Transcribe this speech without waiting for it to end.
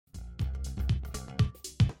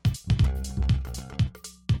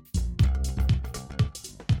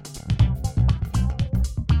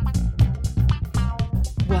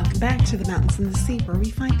back to The Mountains and the Sea, where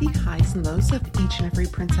we find the highs and lows of each and every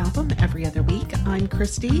Prince album every other week. I'm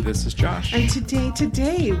Christy. This is Josh. And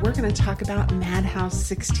today, we're going to talk about Madhouse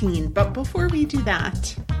 16. But before we do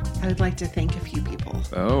that, I would like to thank a few people.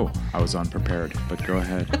 Oh, I was unprepared, but go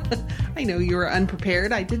ahead. I know you were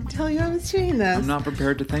unprepared. I didn't tell you I was doing this. I'm not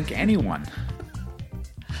prepared to thank anyone.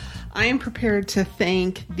 I am prepared to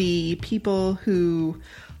thank the people who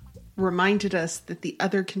reminded us that the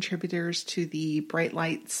other contributors to the Bright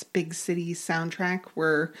Lights Big City soundtrack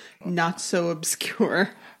were not so obscure.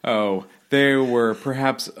 Oh, they were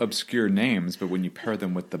perhaps obscure names, but when you pair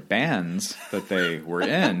them with the bands that they were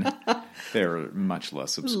in, they're much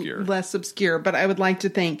less obscure. Less obscure, but I would like to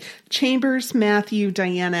thank Chambers, Matthew,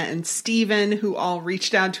 Diana, and Steven, who all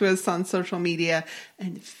reached out to us on social media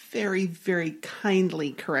and very, very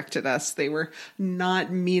kindly corrected us. They were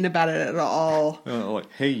not mean about it at all. Like,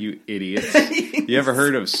 hey, you idiots. You ever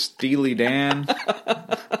heard of Steely Dan?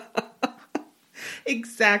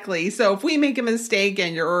 Exactly. So if we make a mistake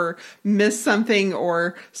or miss something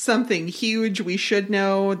or something huge we should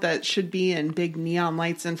know that should be in big neon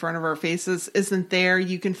lights in front of our faces isn't there,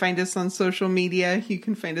 you can find us on social media. You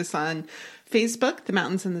can find us on Facebook, The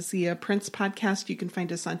Mountains and the Sea Prince Podcast. You can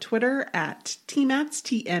find us on Twitter at TMATS,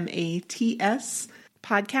 TMATS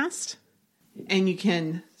Podcast. And you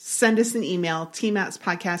can send us an email,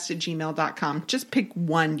 tmatspodcast@gmail.com. Just pick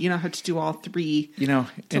one. You don't have to do all three. You know,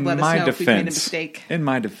 to let us know if we made a mistake. In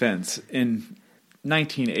my defense, in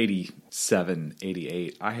 1987,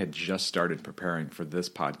 88, I had just started preparing for this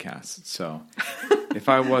podcast. So if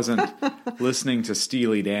I wasn't listening to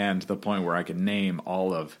Steely Dan to the point where I could name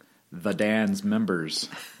all of the Dan's members,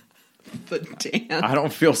 The Dan. I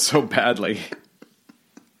don't feel so badly.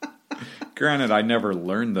 Granted, I never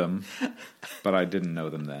learned them, but I didn't know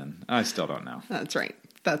them then. I still don't know. That's right.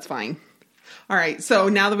 That's fine. All right. So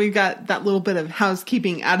now that we've got that little bit of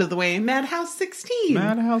housekeeping out of the way, Madhouse 16.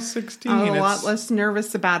 Madhouse 16. I'm a lot less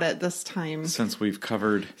nervous about it this time. Since we've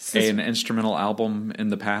covered an instrumental album in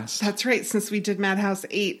the past. That's right. Since we did Madhouse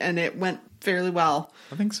 8 and it went fairly well.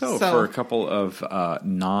 I think so. For a couple of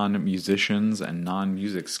non-musicians and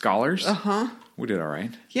non-music scholars. Uh-huh. We did all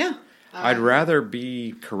right. Yeah. I'd rather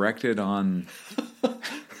be corrected on,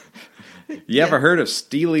 you ever heard of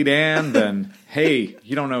Steely Dan than, hey,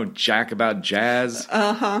 you don't know jack about jazz?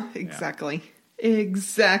 Uh-huh, exactly. Yeah.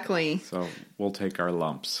 Exactly. So we'll take our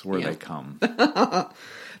lumps where they come.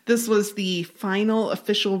 This was the final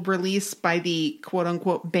official release by the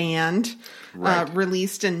quote-unquote band, right.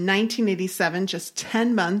 Released in 1987, just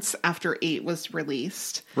 10 months after 8 was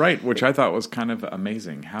released. Right, which I thought was kind of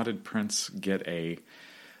amazing. How did Prince get a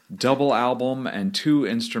double album and 2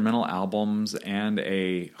 instrumental albums and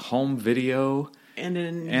a home video and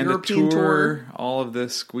a European tour. All of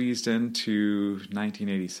this squeezed into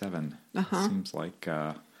 1987. Uh-huh. Seems like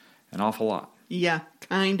an awful lot. Yeah,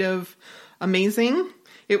 kind of amazing.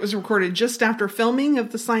 It was recorded just after filming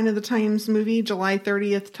of the Sign of the Times movie, July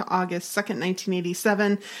 30th to August 2nd,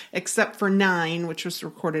 1987, except for 9, which was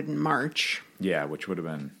recorded in March. Yeah, which would have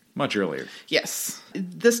been much earlier. Yes.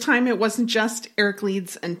 This time it wasn't just Eric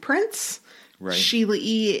Leeds and Prince. Right. Sheila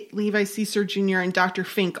E., Levi Seacer Jr., and Dr.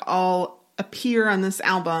 Fink all appear on this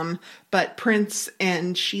album, but Prince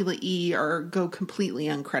and Sheila E. go completely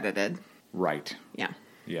uncredited. Right. Yeah.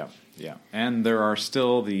 Yeah, yeah. And there are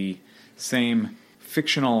still the same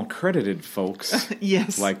fictional credited folks.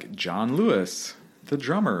 Yes. Like John Lewis, the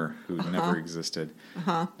drummer, who never existed,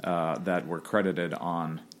 that were credited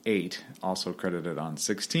on 8, also credited on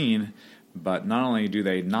 16, but not only do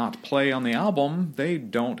they not play on the album, they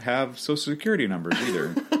don't have social security numbers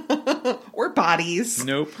either. Or bodies.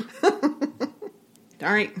 Nope.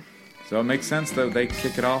 All right. So it makes sense that they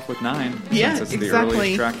kick it off with 9, yeah, since it's exactly. the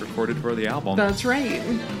earliest track recorded for the album. That's right.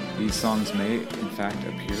 These songs may, in fact,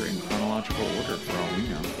 appear in chronological order for all we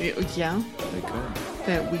know. Yeah. They could.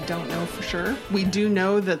 That we don't know for sure. We do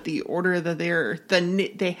know that the order that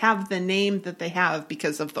they have the name that they have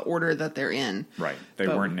because of the order that they're in. Right. They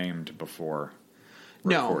weren't named before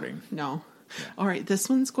recording. No. Yeah. All right. This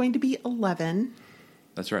one's going to be 11.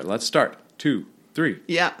 That's right. Let's start. 2, 3.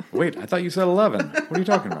 Yeah. Wait, I thought you said 11. What are you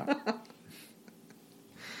talking about?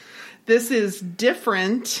 This is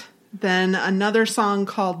different than another song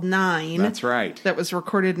called 9. That's right. That was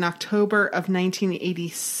recorded in October of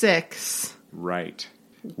 1986. Right.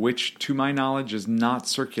 Which, to my knowledge, is not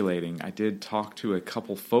circulating. I did talk to a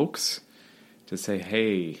couple folks to say,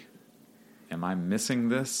 hey, am I missing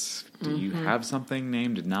this? Do you have something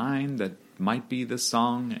named 9 that might be this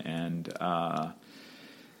song? And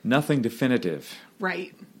nothing definitive.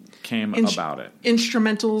 Right. came about it.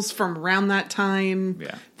 Instrumentals from around that time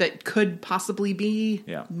Yeah. that could possibly be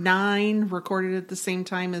Yeah. 9 recorded at the same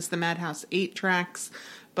time as the Madhouse 8 tracks,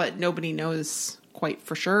 but nobody knows quite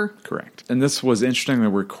for sure. Correct. And this was interesting, the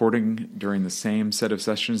recording during the same set of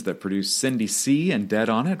sessions that produced Cindy C. and Dead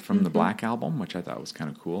on It from the Black Album, which I thought was kind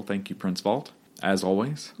of cool. Thank you, Prince Vault, as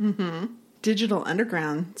always. Digital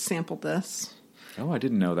Underground sampled this. Oh, I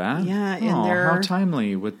didn't know that. Yeah, and how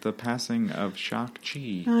timely with the passing of Shock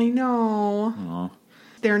G. I know. Oh.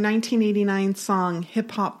 Their 1989 song,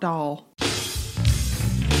 Hip Hop Doll. Pump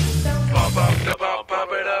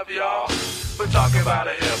it up, y'all. We're talking about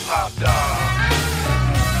a hip hop doll.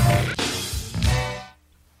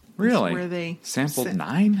 Really? Where they sampled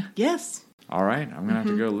 9? Yes. All right, I'm going to have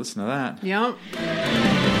to go listen to that. Yep.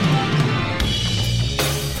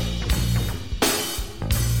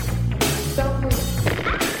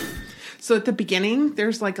 So at the beginning,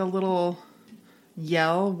 there's like a little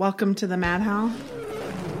yell, "Welcome to the Madhouse."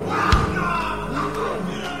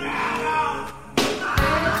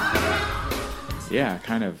 Yeah,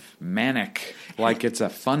 kind of manic, like it's a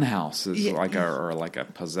fun house, Yeah. like a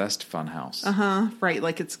possessed fun house. Right,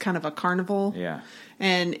 like it's kind of a carnival. Yeah.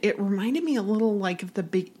 And it reminded me a little like of the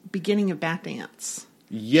beginning of Bat Dance.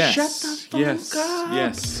 Yes. Shut the fuck yes. up.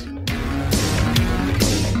 Yes.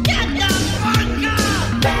 Get the fuck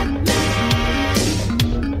up, Batman!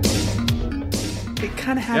 It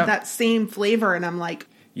kind of had Yep. that same flavor, and I'm like,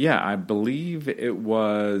 Yeah, I believe it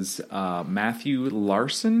was Matthew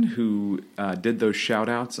Larson who did those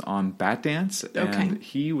shout-outs on Bat Dance. Okay. And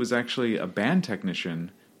he was actually a band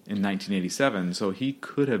technician in 1987, so he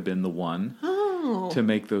could have been the one to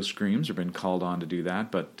make those screams or been called on to do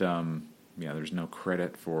that. But, yeah, there's no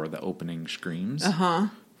credit for the opening screams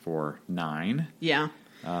for 9. yeah.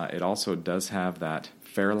 It also does have that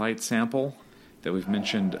Fairlight sample that we've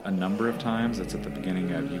mentioned a number of times. That's at the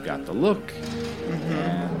beginning of You Got the Look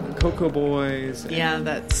and Cocoa Boys. And, Yeah,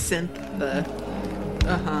 that synth, the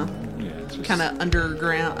yeah, it's just kind of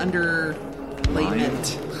underground,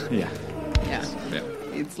 underlayment. Yeah. Yeah. Yeah.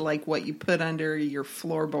 It's like what you put under your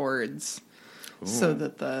floorboards so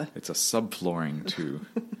that the... It's a subflooring to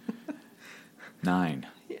 9.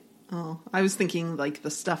 Oh, I was thinking like the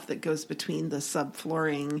stuff that goes between the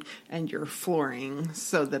subflooring and your flooring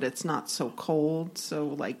so that it's not so cold. So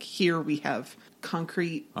like here we have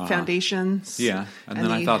concrete foundations. Yeah. And then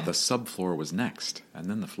I you- thought the subfloor was next, and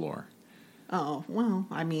then the floor. Oh, well,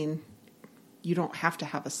 I mean, you don't have to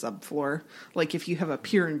have a subfloor. Like if you have a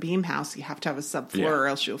pier and beam house, you have to have a subfloor Yeah. or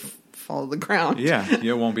else you'll fall to the ground. Yeah,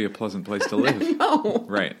 it won't be a pleasant place to live. No.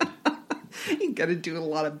 Right. You got to do a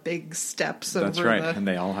lot of big steps That's over right. the... And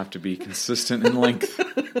they all have to be consistent in length.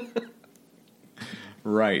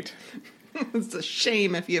 Right. It's a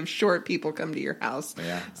shame if you have short people come to your house.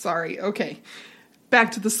 Yeah. Sorry. Okay.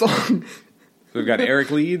 Back to the song. So we've got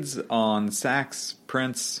Eric Leeds on sax,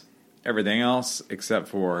 Prince, everything else except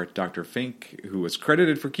for Dr. Fink, who was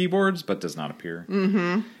credited for keyboards but does not appear.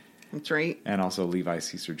 That's right. And also Levi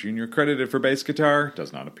Caesar Jr., credited for bass guitar,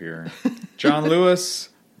 does not appear. John Lewis,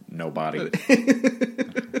 nobody.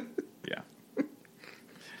 Yeah.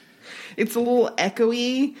 It's a little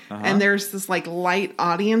echoey, and there's this like light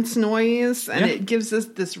audience noise, and Yeah. it gives us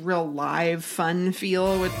this real live, fun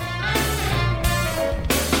feel with.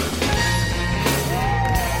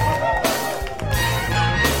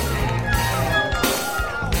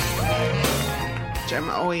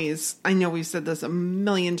 I know we've said this a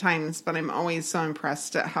million times, but I'm always so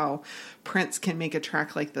impressed at how Prince can make a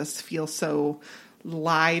track like this feel so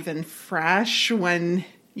live and fresh when,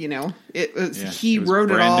 you know, he it was wrote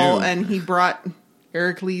it brand all new. and he brought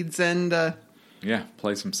Eric Leeds in to, Yeah,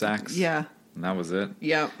 play some sax. yeah, And that was it.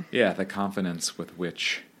 yeah. Yeah, the confidence with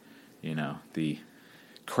which, you know, the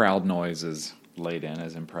crowd noise is laid in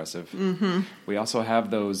is impressive. Mm-hmm. We also have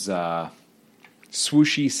those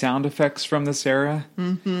swooshy sound effects from this era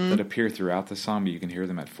that appear throughout the song, but you can hear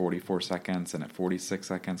them at 44 seconds and at 46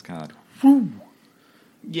 seconds, kind of like, whoo.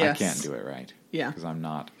 Yes. I can't do it right. Yeah. Because I'm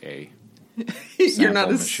not a You're not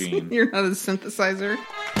sample a machine. You're not a synthesizer.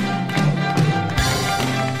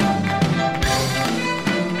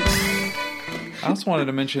 I also wanted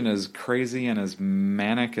to mention, as crazy and as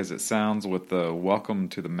manic as it sounds with the Welcome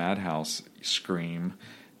to the Madhouse scream,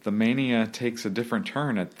 the mania takes a different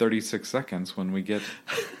turn at 36 seconds when we get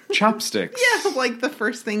chopsticks. Yeah, like the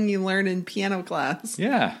first thing you learn in piano class.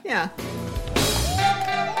 Yeah. Yeah.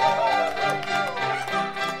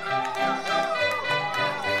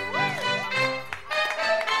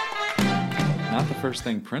 Not the first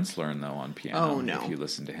thing Prince learned, though, on piano. Oh, no. If you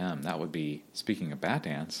listen to him. That would be, speaking of Bat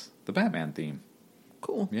Dance, the Batman theme.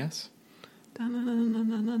 Cool. Yes.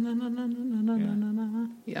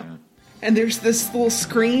 Yeah. Yep. Yeah. And there's this little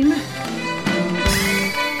scream.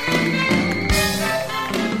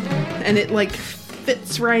 And it like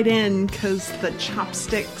fits right in because the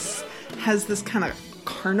chopsticks has this kind of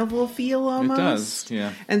carnival feel almost. It does,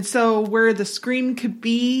 yeah. And so where the scream could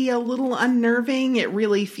be a little unnerving, it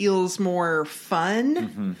really feels more fun.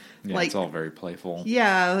 Mm-hmm. Yeah, like, it's all very playful.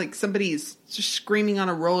 Yeah, like somebody's just screaming on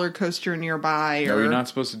a roller coaster nearby. No, or, you're not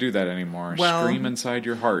supposed to do that anymore. Well, scream inside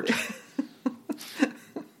your heart.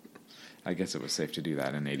 I guess it was safe to do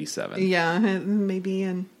that in 87. Yeah, maybe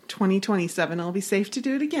in 2027 it'll be safe to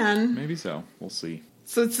do it again. Maybe so. We'll see.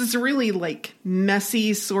 So it's this really like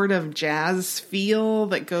messy sort of jazz feel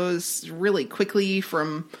that goes really quickly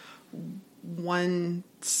from one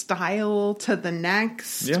style to the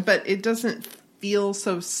next, Yeah. but it doesn't feel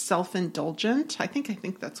so self-indulgent. I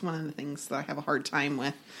think that's one of the things that I have a hard time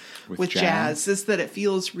with jazz is that it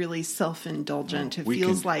feels really self-indulgent. It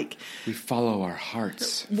feels like we follow our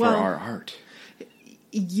hearts for Well, our art.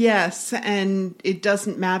 Yes, and it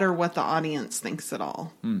doesn't matter what the audience thinks at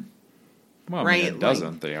all. Well, right? I mean, it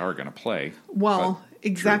doesn't. They are going to play. Well, but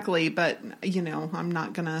exactly, but I'm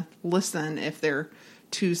not going to listen if they're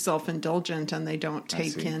too self-indulgent and they don't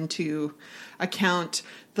take into account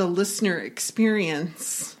the listener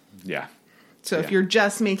experience. Yeah. So if you're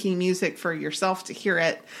just making music for yourself to hear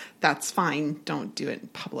it, that's fine. Don't do it in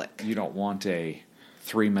public. You don't want a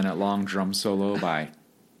 3-minute long drum solo by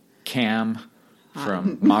Cam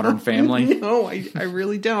from Modern Family? No, I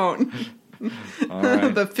really don't. All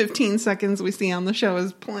right. The 15 seconds we see on the show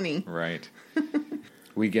is plenty. Right.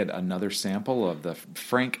 We get another sample of the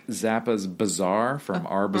Frank Zappa's Bizarre from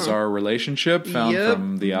Our Bizarre Relationship, found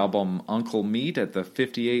from the album Uncle Meat at the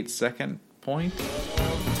 58-second point.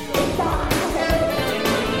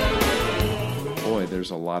 Boy,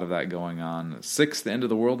 there's a lot of that going on. Sixth End of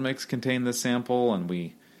the World mix contained this sample, and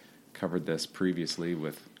we covered this previously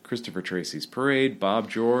with Christopher Tracy's Parade, Bob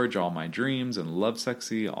George, All My Dreams, and Love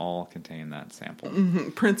Sexy all contain that sample. Mm-hmm.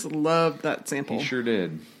 Prince loved that sample. He sure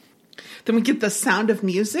did. Then we get the Sound of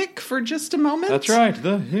Music for just a moment. That's right.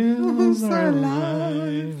 The hills are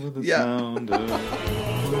alive with the sound of...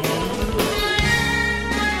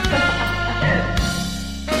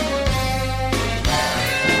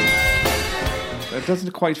 That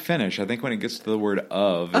doesn't quite finish. I think when it gets to the word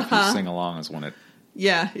of, if you sing along, is when it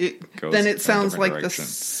goes then it sounds like direction. the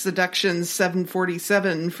Seduction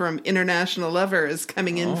 747 from International Lovers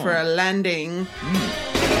coming in for a landing.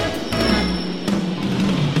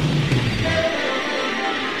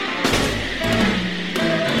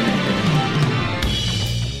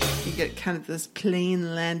 You get kind of this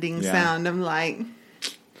plain landing sound. I'm like...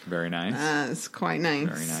 Very nice. It's quite nice.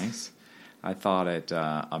 Very nice. I thought at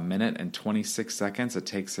a minute and 26 seconds, it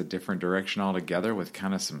takes a different direction altogether with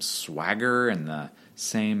kind of some swagger and the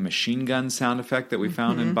same machine gun sound effect that we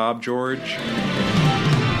found in Bob George.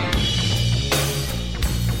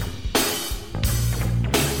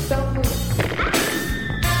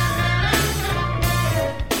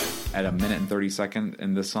 At a minute and 30 second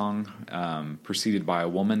in this song, preceded by a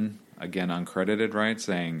woman, again uncredited, right,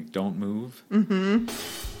 saying, "Don't move." Mm-hmm.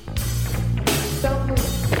 Don't move.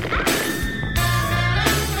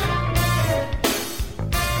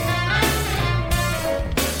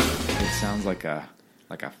 Sounds like a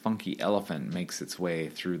funky elephant makes its way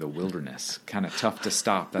through the wilderness. Kind of tough to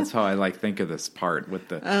stop. That's how I think of this part with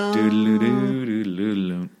the doodle-doo,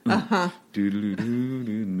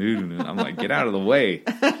 doodle-doo. I'm like, get out of the way.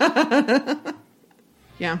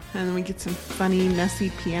 Yeah, and then we get some funny,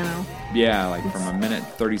 messy piano. Yeah, like from a minute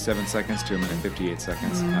 37 seconds to a minute 58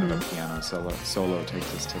 seconds, kind of a piano solo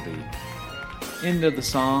takes us to the end of the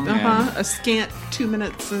song. A scant 2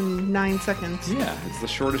 minutes and 9 seconds. Yeah, it's the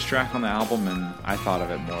shortest track on the album, and I thought of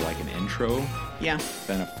it more like an intro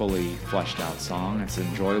than a fully fleshed out song. It's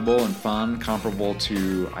enjoyable and fun, comparable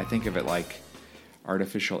to, I think of it like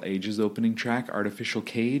Artificial Age's opening track, Artificial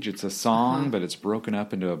Cage. It's a song, but it's broken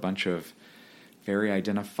up into a bunch of very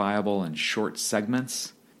identifiable and short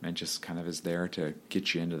segments, and it just kind of is there to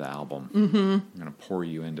get you into the album. Mm-hmm. I'm going to pour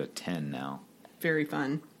you into 10 now. Very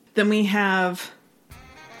fun. Then we have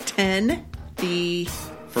 10, the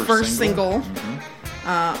first single.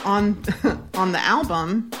 Mm-hmm. On the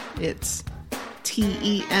album, it's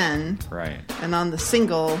TEN. Right. And on the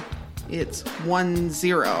single, it's 10.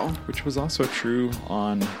 Which was also true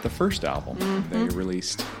on the first album. Mm-hmm. They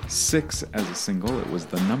released 6 as a single. It was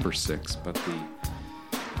the number 6, but the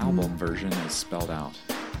album version is spelled out.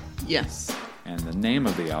 Yes. And the name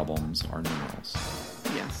of the albums are numerals.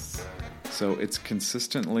 Yes. So it's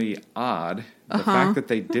consistently odd. The fact that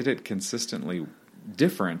they did it consistently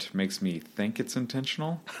different makes me think it's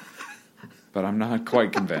intentional, but I'm not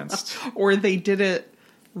quite convinced. Or they did it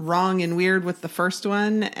wrong and weird with the first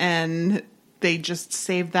one, and they just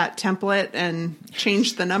saved that template and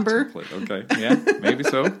changed the number. Okay, yeah, maybe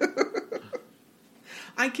so.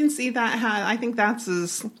 I can see that. I think that's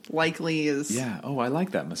as likely as... Yeah, oh, I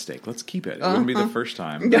like that mistake. Let's keep it. It wouldn't be the first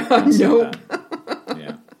time. Nope.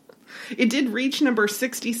 Yeah. It did reach number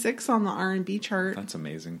 66 on the R&B chart. That's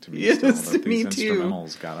amazing to me. Yes, still, that me these too.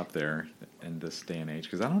 instrumentals got up there in this day and age,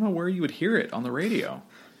 because I don't know where you would hear it on the radio.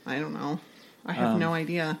 I don't know. I have no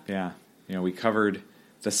idea. Yeah. We covered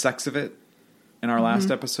the sex of it in our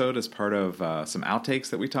last episode as part of some outtakes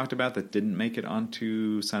that we talked about that didn't make it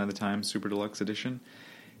onto Sign of the Times Super Deluxe Edition.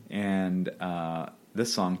 And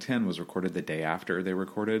this song, 10, was recorded the day after they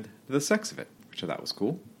recorded the sex of it, which I thought was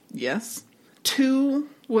cool. Yes. 2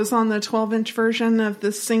 was on the 12-inch version of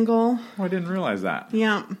this single. Oh, I didn't realize that.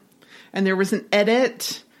 Yeah. And there was an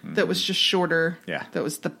edit that was just shorter. Yeah. That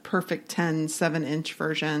was the Perfect 10 7-inch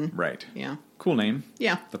version. Right. Yeah. Cool name.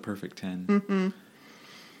 Yeah. The Perfect 10. Mm-hmm.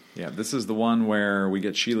 Yeah, this is the one where we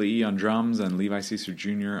get Sheila E. on drums and Levi Ceaser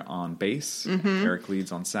Jr. on bass. Eric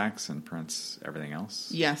leads on sax and Prince everything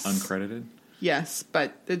else. Yes. Uncredited. Yes,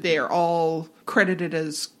 but they are all credited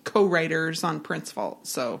as co-writers on Prince Vault,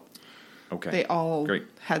 so Okay. they all Great.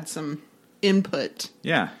 had some input.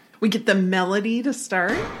 Yeah. We get the melody to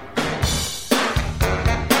start.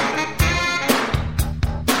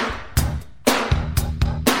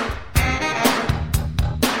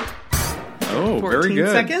 Oh, 14 very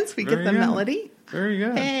good. seconds, we Very get the good. melody. Very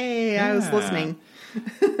good. Hey, I was Yeah. listening.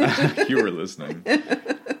 You were listening.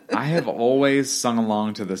 I have always sung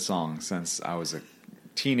along to this song since I was a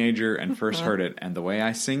teenager and first heard it, and the way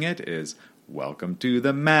I sing it is, "Welcome to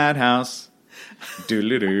the Madhouse.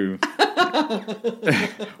 Doodle-doo.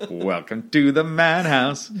 Welcome to the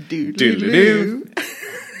Madhouse. Doodle-doo."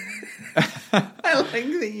 I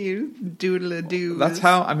like that you doodle-a-doo. That's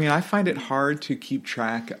how, I find it hard to keep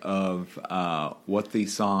track of what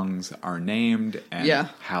these songs are named and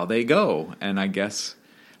how they go. And I guess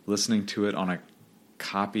listening to it on a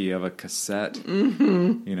copy of a cassette,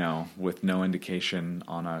 with no indication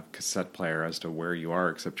on a cassette player as to where you are,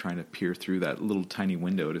 except trying to peer through that little tiny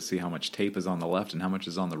window to see how much tape is on the left and how much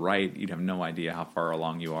is on the right, you'd have no idea how far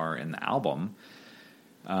along you are in the album.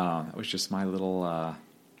 That was just my little...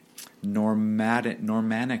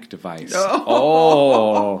 Normanic device.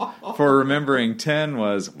 For remembering 10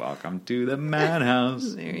 was "Welcome to the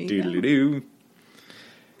Madhouse." There you Doodle-doo.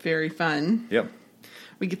 Very fun. Yep.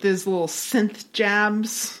 We get those little synth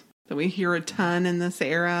jabs that we hear a ton in this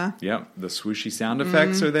era. Yep. The swooshy sound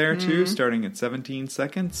effects are there too, starting at 17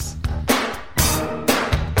 seconds.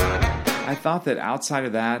 I thought that outside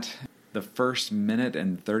of that, the first minute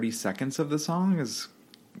and 30 seconds of the song is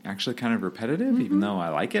actually kind of repetitive, even though I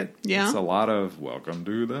like it. Yeah. It's a lot of "Welcome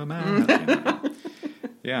to the Madhouse."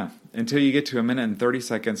 Yeah. Until you get to a minute and 30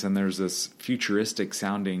 seconds and there's this futuristic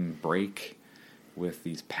sounding break with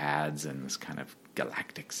these pads and this kind of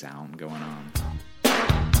galactic sound going on.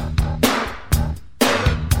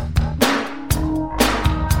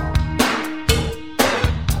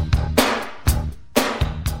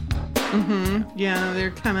 Yeah,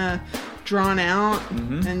 they're kind of drawn out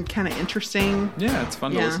and kind of interesting. Yeah, it's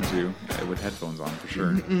fun to listen to with headphones on for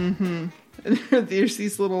sure. There's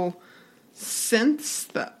these little synths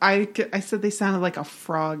that I said they sounded like a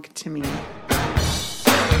frog to me.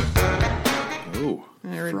 Oh,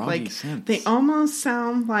 They're froggy like synths. they almost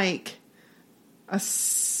sound like a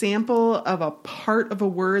sample of a part of a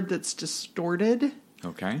word that's distorted.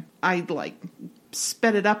 Okay. I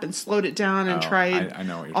sped it up and slowed it down and tried I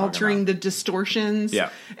know what you're altering talking the distortions. Yeah.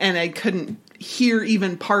 And I couldn't hear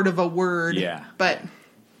even part of a word. Yeah. But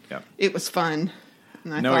Yep. it was fun.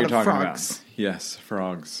 And I know thought what you're of talking frogs. about. Yes,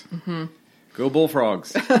 frogs. Go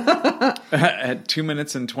Bullfrogs. At 2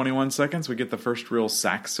 minutes and 21 seconds, we get the first real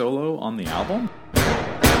sax solo on the album.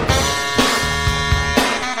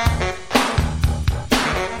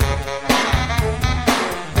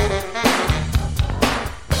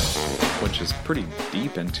 Which is pretty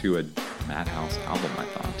deep into a Madhouse album, I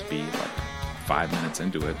thought, to be like 5 minutes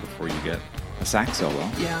into it before you get a sax solo.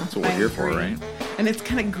 Yeah. That's what we're I here for, agree. right? And it's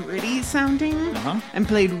kind of gritty sounding and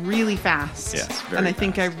played really fast. Yes, very And I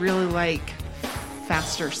think I fast. really like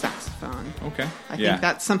faster saxophone. Okay. I think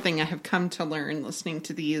that's something I have come to learn listening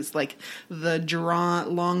to these, like the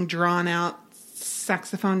long drawn out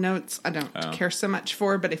saxophone notes. I don't care so much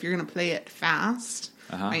for, but if you're going to play it fast,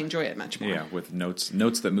 I enjoy it much more. Yeah, with notes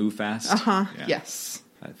that move fast. Yeah. Yes.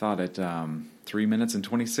 I thought at 3 minutes and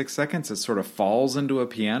 26 seconds, it sort of falls into a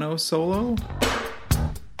piano solo.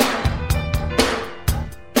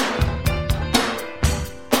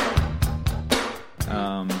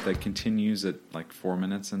 They that continues at like 4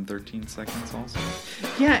 minutes and 13 seconds also.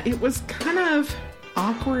 Yeah, it was kind of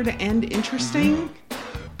awkward and interesting.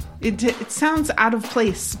 It sounds out of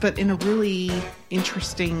place, but in a really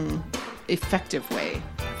interesting, effective way.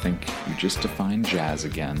 I think you just defined jazz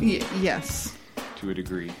again. Yes. To a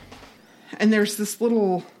degree. And there's this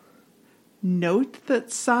little note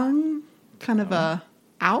that's sung, kind of a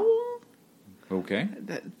owl. Okay.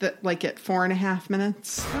 That like at 4.5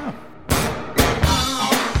 minutes. Oh.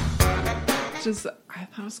 Just, I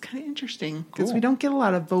thought it was kind of interesting because Cool. we don't get a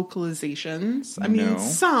lot of vocalizations. I No. mean,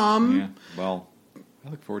 some. Yeah. Well,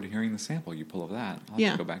 I look forward to hearing the sample you pull of that. I'll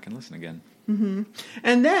have to go back and listen again. And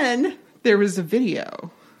then there was a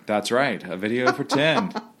video. That's right. A video for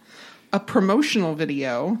 10. A promotional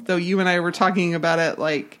video, though you and I were talking about it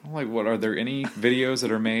like... I'm like, what, are there any videos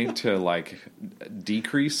that are made to, like,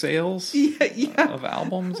 decrease sales of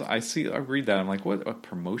albums? I read that. I'm like, what, a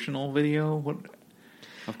promotional video? What?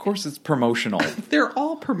 Of course it's promotional. They're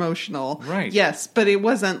all promotional. Right. Yes, but it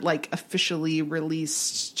wasn't, like, officially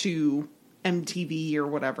released to MTV or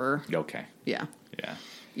whatever. Okay. Yeah. Yeah.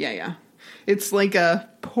 Yeah. It's like a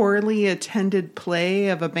poorly attended play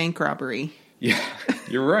of a bank robbery. Yeah,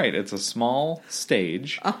 you're right. It's a small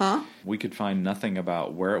stage. Uh-huh. We could find nothing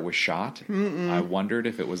about where it was shot. I wondered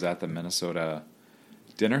if it was at the Minnesota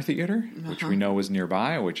Dinner Theater, which we know is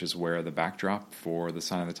nearby, which is where the backdrop for the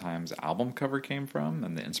Sign of the Times album cover came from,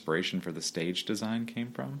 and the inspiration for the stage design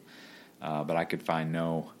came from. But I could find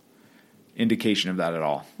no indication of that at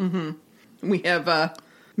all. Mm-hmm. We have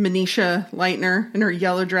Manisha Leitner in her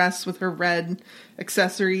yellow dress with her red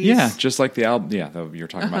accessories. Yeah, just like the album. Yeah, you're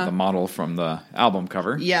talking about the model from the album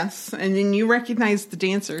cover. Yes, and then you recognize the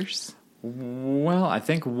dancers. Well, I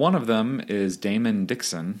think one of them is Damon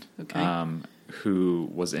Dixon, Okay. who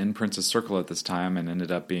was in Prince's Circle at this time and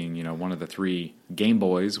ended up being, one of the 3 Game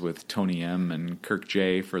Boys with Tony M and Kirk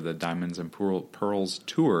J for the Diamonds and Pearls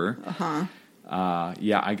tour.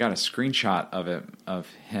 Yeah, I got a screenshot of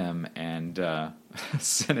him and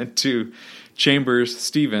sent it to Chambers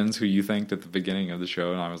Stevens, who you thanked at the beginning of the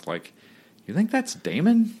show, and I was like, "You think that's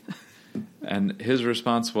Damon?" And his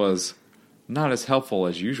response was, "Not as helpful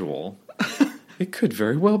as usual." "It could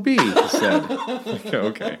very well be," he said.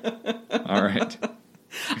 Okay. All right.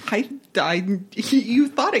 You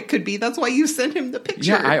thought it could be. That's why you sent him the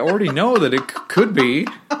picture. Yeah, I already know that it could be.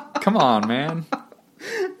 Come on, man.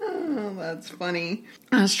 Oh, that's funny.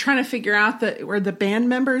 I was trying to figure out were the band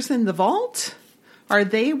members in the vault? Are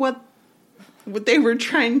they what they were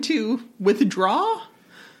trying to withdraw?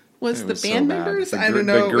 Was the band members? I don't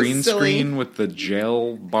know. The green screen with the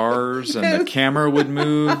jail bars and the camera would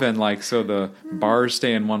move, and so the bars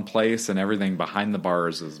stay in one place, and everything behind the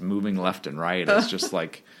bars is moving left and right. It's just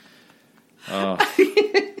like,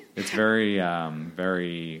 it's very,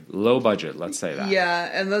 very low budget. Let's say that. Yeah,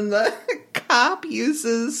 and then the cop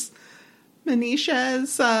uses Manisha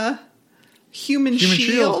as human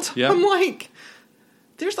shield. Yep. I'm like,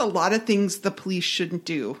 there's a lot of things the police shouldn't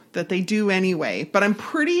do that they do anyway, but I'm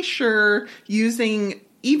pretty sure using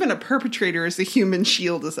even a perpetrator as a human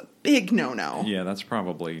shield is a big no-no. Yeah, that's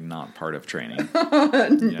probably not part of training.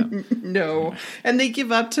 No. And they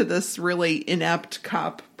give up to this really inept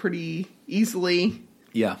cop pretty easily.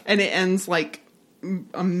 Yeah. And it ends like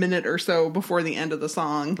a minute or so before the end of the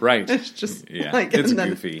song. Right. It's just it's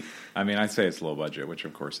goofy. I mean, I say it's low budget, which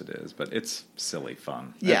of course it is, but it's silly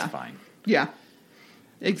fun. That's fine. Yeah.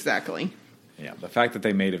 Exactly. Yeah, the fact that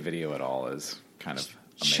they made a video at all is kind of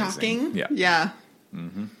amazing. Shocking. Yeah. Yeah.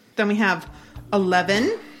 Mm-hmm. Then we have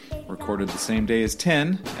 11. Recorded the same day as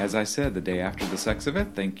 10. As I said, the day after the sex of it.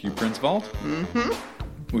 Thank you, Prince Vault.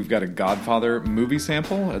 Mm-hmm. We've got a Godfather movie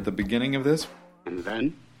sample at the beginning of this. And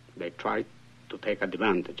then they tried to take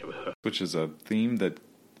advantage of her. Which is a theme that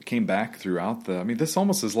came back throughout this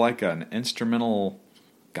almost is like an instrumental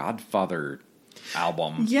Godfather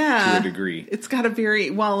album to a degree. It's got a very,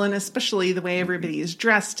 and especially the way everybody is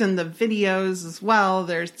dressed in the videos as well,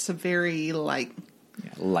 there's a very light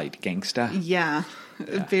gangsta. Yeah.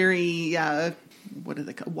 Very, what do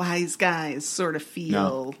they call wise guys sort of feel.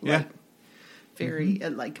 No. Yeah. Very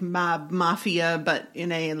like mafia, but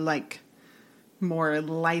in a more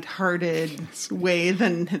lighthearted way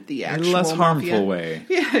than the actual a less harmful mafia. way.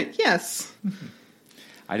 Yeah, yes.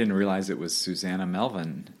 I didn't realize it was Susanna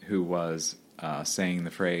Melvin who was saying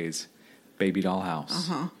the phrase "Baby Doll House."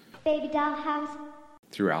 Baby Doll House.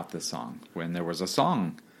 Throughout the song, when there was a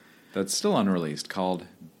song that's still unreleased called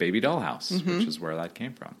 "Baby Doll House," which is where that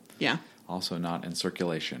came from. Yeah. Also not in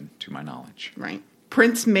circulation, to my knowledge. Right.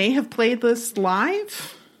 Prince may have played this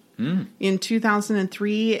live in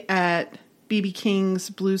 2003 at B.B. King's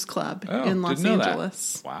Blues Club in Los didn't know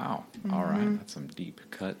Angeles. That. Wow. All right. That's some deep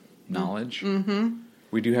cut knowledge. Mm-hmm.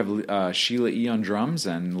 We do have Sheila E. on drums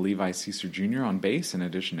and Levi Caesar Jr. on bass, in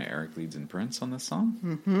addition to Eric Leeds and Prince on this song.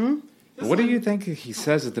 Mm-hmm. What do you think he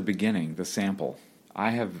says at the beginning, the sample? I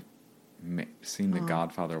have seen The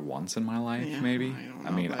Godfather once in my life, maybe.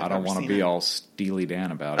 I don't want to be all Steely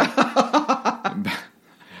Dan about it.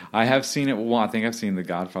 I have seen it. Well, I think I've seen The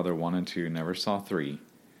Godfather 1 and 2. Never saw 3.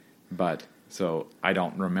 But, so I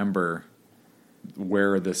don't remember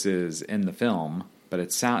where this is in the film. But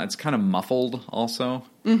it's kind of muffled also.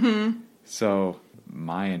 Mm-hmm. So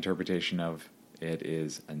my interpretation of it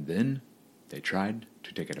is, and then they tried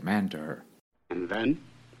to take a demand to her. And then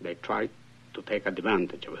they tried to take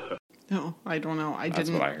advantage of her. No, I don't know. That's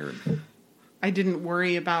what I heard. I didn't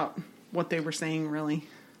worry about what they were saying, really.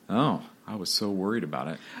 Oh, I was so worried about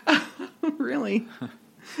it. Really?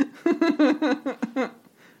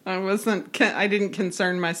 I didn't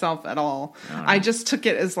concern myself at all. I just took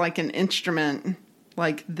it as like an instrument.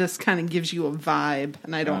 Like, this kind of gives you a vibe,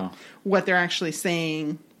 and I don't... What they're actually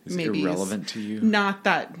saying is maybe irrelevant to you? Not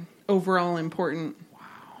that overall important. Wow.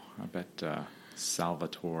 I bet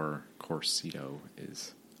Salvatore Corsito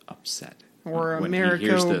is upset. Or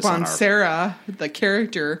Americo Bonsera, the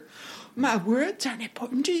character. My words aren't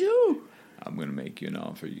important to you. I'm going to make you an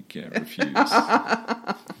offer you can't refuse.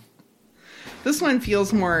 This one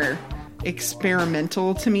feels more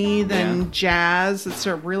experimental to me than jazz. It's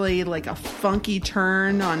a really like a funky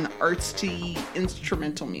turn on artsy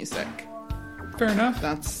instrumental music. Fair enough.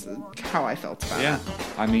 That's how I felt about it.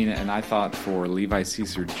 I mean, and I thought for Levi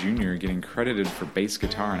Caesar Jr. getting credited for bass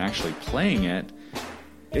guitar and actually playing it,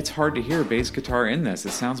 it's hard to hear bass guitar in this.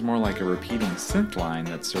 It sounds more like a repeating synth line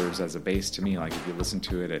that serves as a bass to me. Like if you listen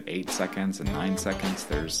to it at 8 seconds and 9 seconds,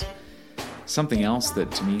 there's something else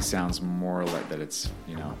that to me sounds more like that it's,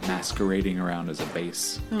 masquerading around as a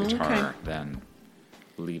bass guitar than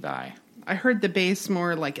Levi. I heard the bass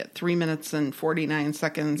more like at 3 minutes and 49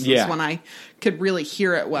 seconds is when I could really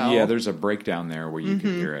hear it well. Yeah, there's a breakdown there where you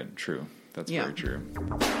can hear it. True. That's very true.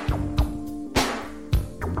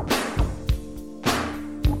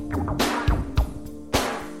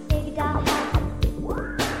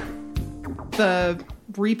 The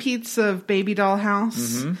repeats of Baby Doll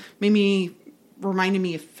House reminded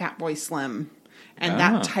me of Fatboy Slim and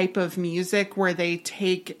that type of music where they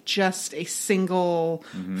take just a single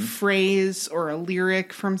phrase or a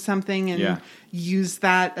lyric from something and use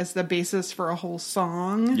that as the basis for a whole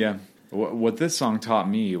song. Yeah. What this song taught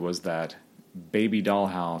me was that Baby Doll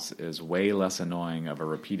House is way less annoying of a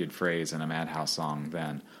repeated phrase in a Madhouse song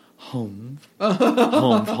than Home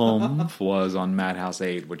was on Madhouse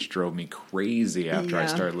 8, which drove me crazy after I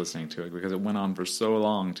started listening to it because it went on for so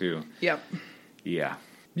long too. Yep. Yeah.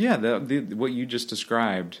 Yeah, what you just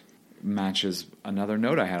described matches another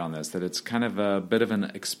note I had on this, that it's kind of a bit of an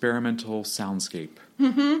experimental soundscape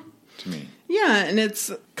to me. Yeah, and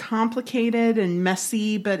it's complicated and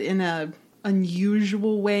messy, but in a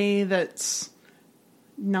unusual way that's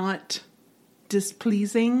not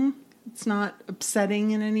displeasing. It's not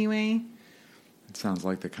upsetting in any way. It sounds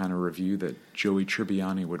like the kind of review that Joey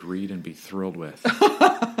Tribbiani would read and be thrilled with.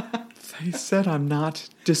 They said I'm not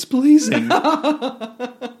displeasing.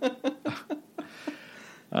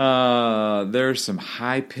 There's some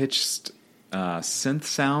high-pitched synth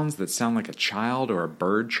sounds that sound like a child or a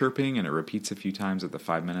bird chirping, and it repeats a few times at the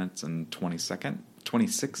 5 minutes and 26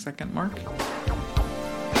 second mark.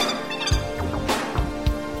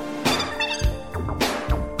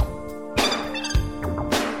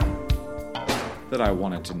 That I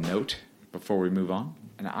wanted to note before we move on.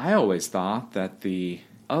 And I always thought that the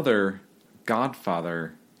other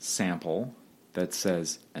Godfather sample that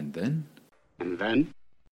says, and then? And then?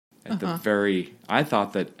 At the very, I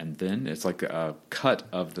thought that, and then, it's like a cut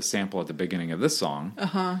of the sample at the beginning of this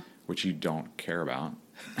song, which you don't care about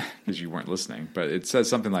because you weren't listening. But it says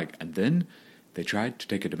something like, and then they tried to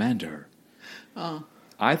take a demand to her.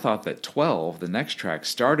 I thought that 12, the next track,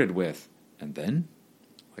 started with, and then?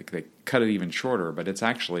 Like they cut it even shorter, but it's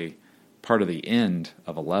actually part of the end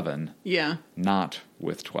of 11. Yeah. Not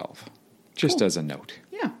with 12. Just as a note.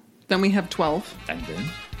 Yeah. Then we have 12. And then?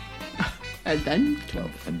 And then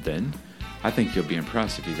 12. And then? I think you'll be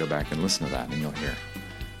impressed if you go back and listen to that and you'll hear.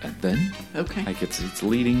 And then? Okay. Like it's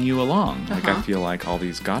leading you along. Like I feel like all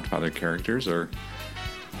these Godfather characters are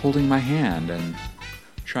holding my hand and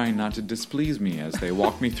trying not to displease me as they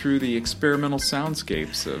walk me through the experimental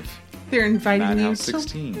soundscapes of They're inviting Madhouse you to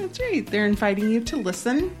 16. That's right. They're inviting you to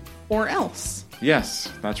listen or else.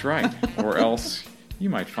 Yes, that's right. Or else you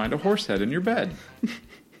might find a horse head in your bed.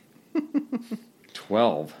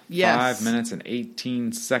 12. Yes. 5 minutes and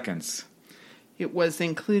 18 seconds. It was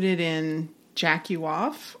included in Jack You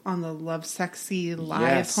Off on the Love Sexy live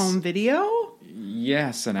Yes. home video.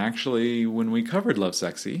 Yes, and actually, when we covered Love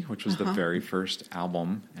Sexy, which was the very first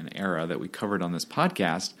album and era that we covered on this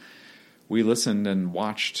podcast, we listened and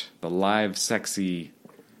watched the Live Sexy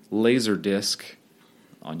Laserdisc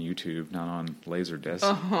on YouTube, not on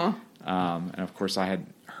Laserdisc. And of course, I had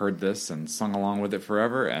heard this and sung along with it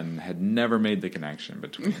forever and had never made the connection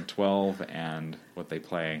between 12 and what they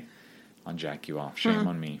play on Jack You Off. Shame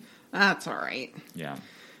on me. That's all right. Yeah.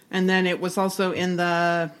 And then it was also in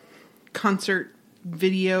the concert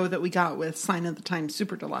video that we got with Sign of the Times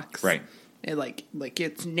Super Deluxe. Right. It like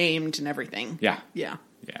it's named and everything. Yeah. Yeah.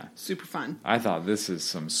 Yeah. Super fun. I thought this is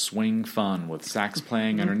some swing fun with sax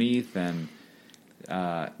playing underneath and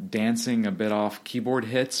dancing a bit off keyboard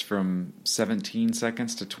hits from 17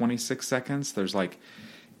 seconds to 26 seconds. There's like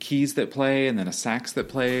keys that play and then a sax that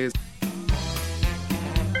plays.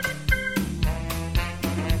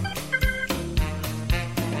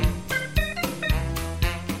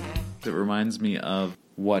 It reminds me of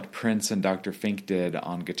what Prince and Dr. Fink did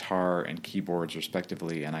on guitar and keyboards,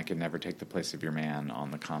 respectively, and I Could Never Take the Place of Your Man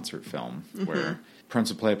on the concert film, where Prince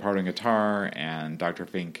would play a part on guitar and Dr.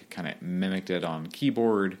 Fink kind of mimicked it on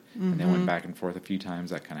keyboard, and they went back and forth a few times.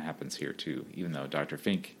 That kind of happens here, too, even though Dr.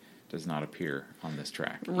 Fink does not appear on this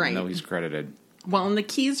track, Right. even though he's credited. Well, and the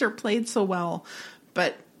keys are played so well,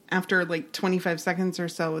 but after like 25 seconds or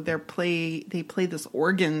so, they play this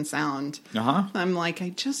organ sound. Uh-huh. I'm like, I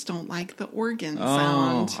just don't like the organ Oh,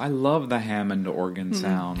 sound. I love the Hammond organ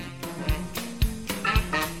sound.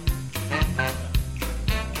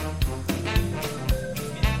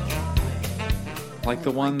 Like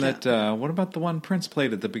the one like that, what about the one Prince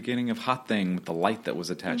played at the beginning of Hot Thing with the light that was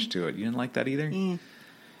attached to it? You didn't like that either?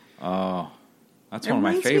 Oh, that's one of my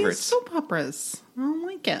Reminds me favorites. soap operas. I don't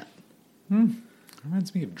like it.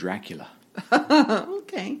 Reminds me of Dracula,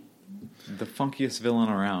 Okay. the funkiest villain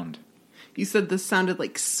around. You said this sounded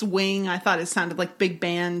like swing. I thought it sounded like big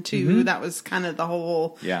band too. That was kind of the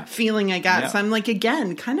whole feeling I got. Yeah. So I'm like,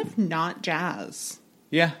 again, kind of not jazz.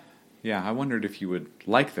 Yeah. Yeah, I wondered if you would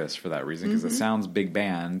like this for that reason, because it sounds big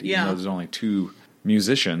band, even though there's only two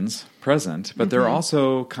musicians present. But there are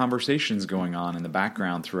also conversations going on in the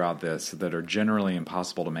background throughout this that are generally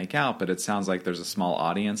impossible to make out, but it sounds like there's a small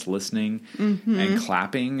audience listening and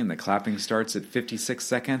clapping, and the clapping starts at 56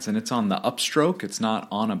 seconds, and it's on the upstroke. It's not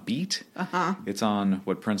on a beat. It's on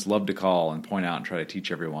what Prince loved to call and point out and try to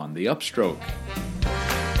teach everyone, the upstroke.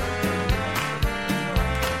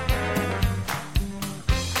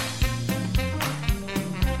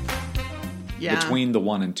 Yeah. Between the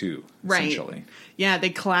 1 and 2, essentially. Yeah,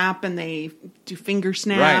 they clap and they do finger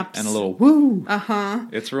snaps. Right, and a little woo. Uh-huh.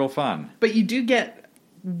 It's real fun. But you do get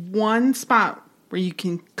one spot where you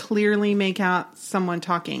can clearly make out someone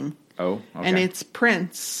talking. Oh, okay. And it's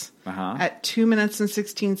Prince Uh-huh. at 2 minutes and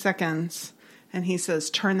 16 seconds. And he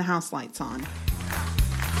says, turn the house lights on.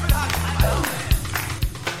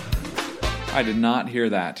 I did not hear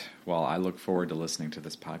that. Well, I look forward to listening to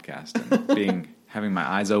this podcast and having my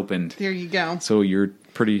eyes opened. There you go. So you're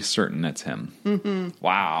pretty certain it's him. Mm-hmm.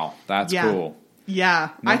 Wow, that's cool. Yeah,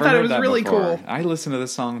 Never I thought it heard was that really before. cool. I listened to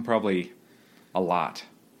this song probably a lot.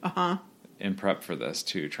 Uh-huh. In prep for this,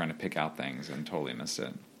 too, trying to pick out things, and totally missed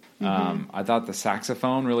it. I thought the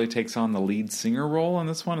saxophone really takes on the lead singer role in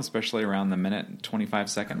this one, especially around the minute and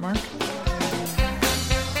 25-second mark.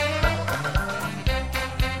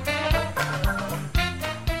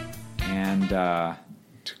 And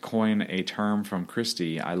to coin a term from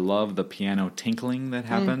Christy, I love the piano tinkling that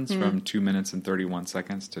happens from 2 minutes and 31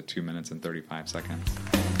 seconds to 2 minutes and 35 seconds.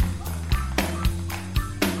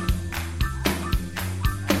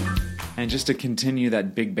 And just to continue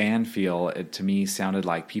that big band feel, it to me sounded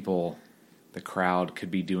like the crowd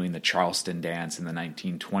could be doing the Charleston dance in the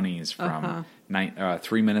 1920s from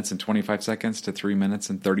 3 minutes and 25 seconds to 3 minutes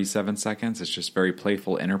and 37 seconds. It's just very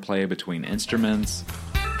playful interplay between instruments.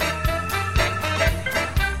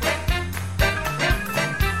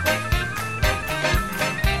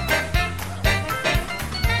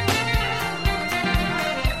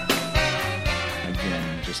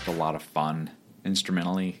 Again, just a lot of fun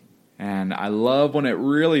instrumentally. And I love when it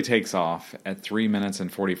really takes off at 3 minutes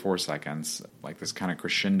and 44 seconds, like this kind of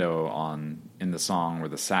crescendo in the song where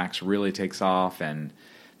the sax really takes off and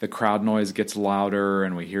the crowd noise gets louder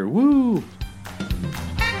and we hear woo.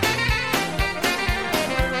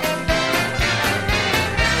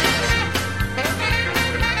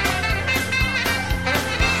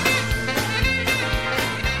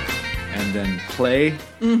 And then play.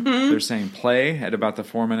 They're saying play at about the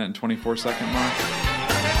 4 minute and 24 second mark.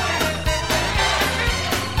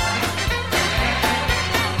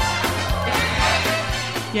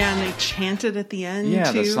 Yeah, and they chanted at the end, Yeah,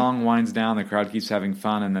 too. the song winds down, the crowd keeps having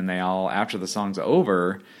fun, and then they all, after the song's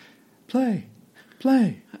over, play,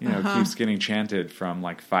 play. You know, keeps getting chanted from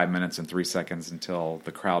like 5 minutes and 3 seconds until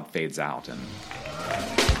the crowd fades out. And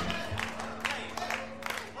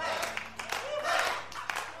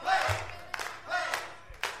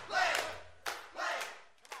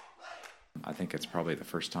I think it's probably the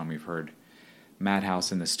first time we've heard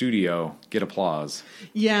Madhouse in the studio get applause.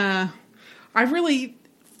 Yeah. I really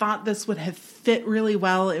thought this would have fit really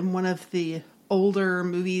well in one of the older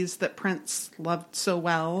movies that Prince loved so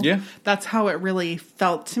well. Yeah. That's how it really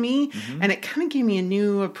felt to me. And it kind of gave me a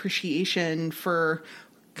new appreciation for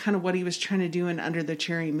kind of what he was trying to do in Under the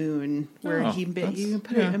Cherry Moon, where you can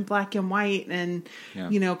put it in black and white and,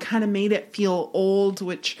 you know, kind of made it feel old,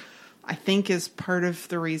 which I think is part of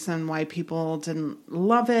the reason why people didn't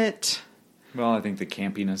love it. Well, I think the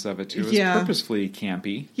campiness of it, too, is Yeah. purposefully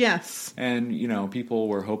campy. Yes. And, you know, people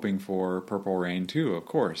were hoping for Purple Rain, too, of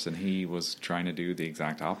course. And he was trying to do the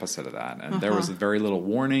exact opposite of that. And there was very little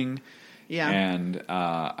warning. Yeah. And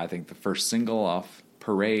I think the first single off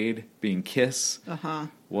Parade, being Kiss,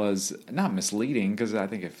 was not misleading, because I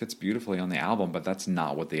think it fits beautifully on the album, but that's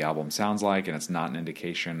not what the album sounds like, and it's not an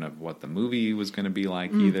indication of what the movie was going to be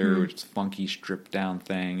like either, which is a funky, stripped-down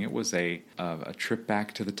thing. It was a trip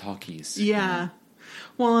back to the talkies. Yeah. You know?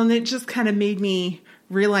 Well, and it just kind of made me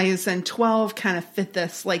realize, and 12 kind of fit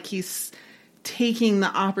this, like he's taking the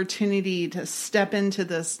opportunity to step into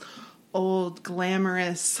this old,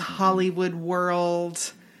 glamorous Hollywood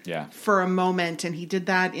world for a moment, and he did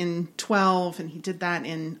that in 12, and he did that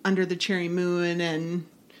in Under the Cherry Moon, and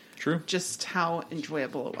just how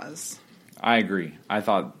enjoyable it was. I agree. I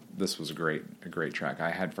thought this was a great track. I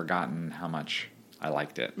had forgotten how much I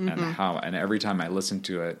liked it, and every time I listened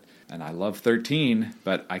to it, and I love 13,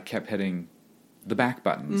 but I kept hitting the back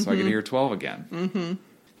button so I could hear 12 again.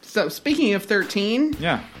 So speaking of 13,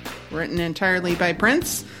 written entirely by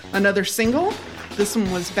Prince, another single. This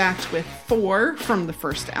one was backed with 4 from the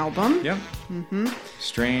first album. Yep.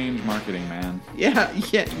 Strange marketing, man. Yeah.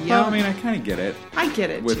 Well, I mean, I kind of get it. I get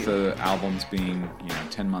it, with too. the albums being,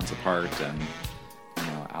 10 months apart, and,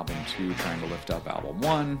 album 2 trying to lift up album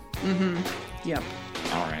 1. Yep.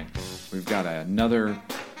 All right. We've got another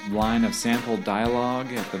line of sampled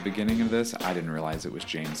dialogue at the beginning of this. I didn't realize it was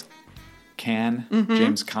James Caan.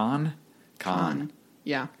 James Caan? Caan.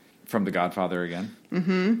 Yeah. From The Godfather again.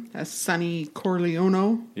 As Sonny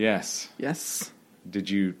Corleone. Yes. Yes. Did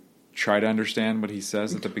you try to understand what he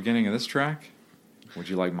says at the beginning of this track? Would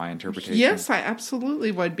you like my interpretation? Yes, I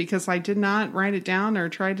absolutely would, because I did not write it down or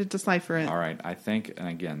try to decipher it. All right. I think, and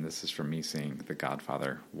again, this is from me seeing The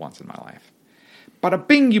Godfather once in my life. Bada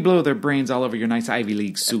bing, you blow their brains all over your nice Ivy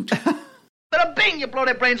League suit. Bada bing, you blow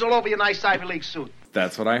their brains all over your nice Ivy League suit.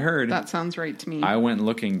 That's what I heard. That sounds right to me. I went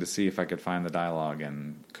looking to see if I could find the dialogue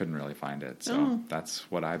and couldn't really find it. So that's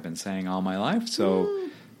what I've been saying all my life. So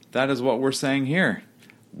that is what we're saying here.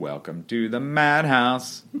 Welcome to the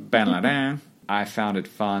Madhouse. I found it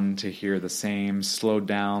fun to hear the same slowed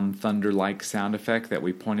down thunder-like sound effect that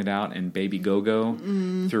we pointed out in Baby Go-Go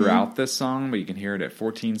throughout this song, but you can hear it at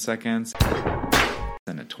 14 seconds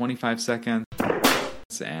and at 25 seconds.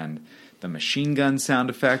 And the machine gun sound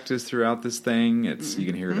effect is throughout this thing. You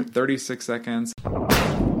can hear it at 36 seconds.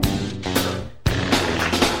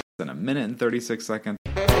 Then a minute and 36 seconds.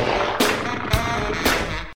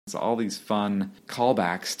 So all these fun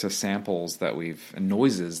callbacks to samples and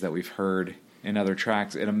noises that we've heard in other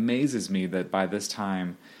tracks. It amazes me that by this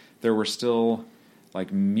time there were still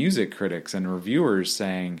like music critics and reviewers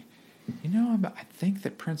saying, I think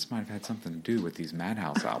that Prince might have had something to do with these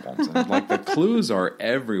Madhouse albums. And like the clues are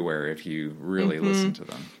everywhere if you really listen to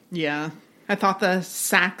them. Yeah. I thought the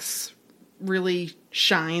sax really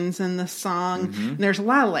shines in this song. And there's a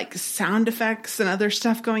lot of like sound effects and other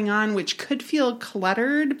stuff going on, which could feel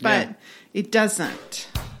cluttered, but it doesn't.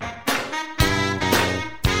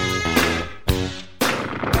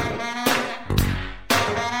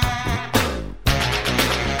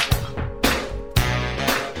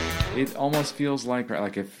 It almost feels like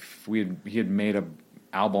if he had made a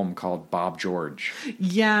album called Bob George.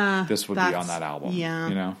 Yeah. This would be on that album.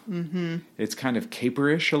 Yeah. It's kind of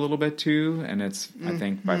caperish a little bit too, and it's, I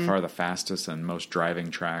think, by far the fastest and most driving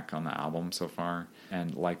track on the album so far.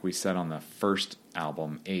 And like we said on the first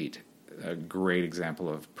album, 8, a great example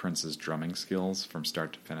of Prince's drumming skills from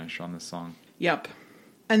start to finish on this song. Yep.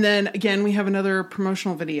 And then again, we have another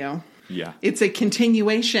promotional video. Yeah. It's a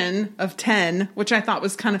continuation of 10, which I thought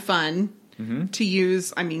was kind of fun to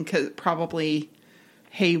use. I mean, 'cause probably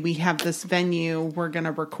hey, we have this venue, we're going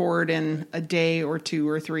to record in a day or 2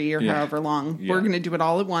 or 3 or however long. Yeah. We're going to do it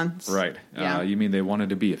all at once. Right. Yeah. You mean they wanted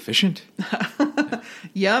to be efficient?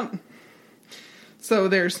 Yep. So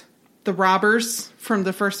there's the robbers from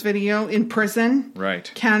the first video in prison.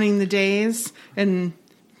 Right. Counting the days. And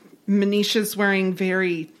Manisha's wearing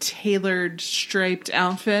very tailored, striped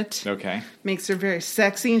outfit. Okay. Makes her very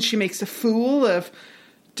sexy. And she makes a fool of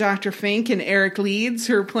Dr. Fink and Eric Leeds,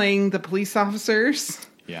 who are playing the police officers.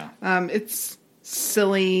 Yeah. It's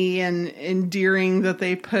silly and endearing that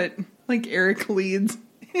they put, like, Eric Leeds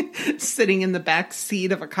sitting in the back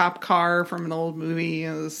seat of a cop car from an old movie.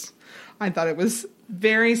 I thought it was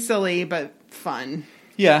very silly, but fun.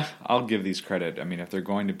 Yeah, I'll give these credit. I mean, if they're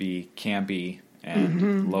going to be campy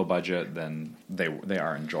and low budget, then they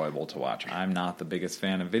are enjoyable to watch. I'm not the biggest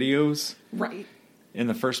fan of videos. Right. In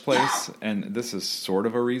the first place, and this is sort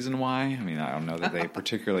of a reason why. I mean, I don't know that they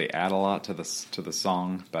particularly add a lot to the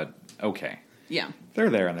song, but okay. Yeah. They're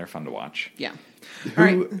there and they're fun to watch. Yeah. All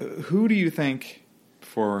right. Who do you think,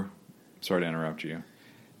 sorry to interrupt you,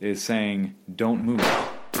 is saying, don't move?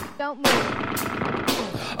 Don't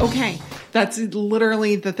move. Okay. That's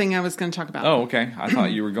literally the thing I was going to talk about. Oh, okay. I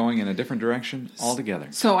thought you were going in a different direction altogether.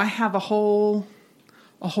 So I have a whole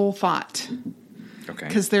thought. Okay.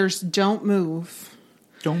 Because there's don't move.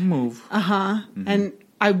 Don't move. Mm-hmm. And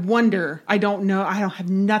I wonder, I don't know, I don't have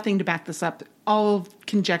nothing to back this up. All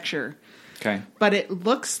conjecture. Okay. But it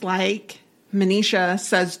looks like Manisha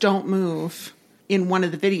says don't move in one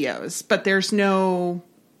of the videos, but there's no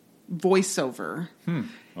voiceover.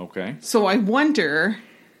 Okay. So I wonder,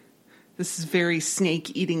 this is very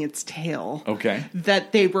snake eating its tail. Okay.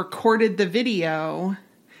 That they recorded the video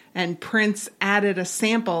and Prince added a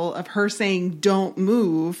sample of her saying don't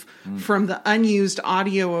move from the unused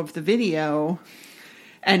audio of the video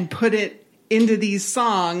and put it into these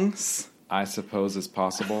songs. I suppose it's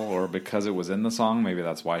possible, or because it was in the song, maybe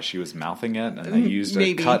that's why she was mouthing it, and they used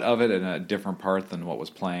a cut of it in a different part than what was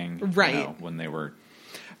playing when they were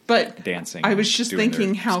dancing. I was just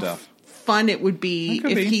thinking how fun it would be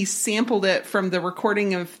if he sampled it from the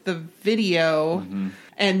recording of the video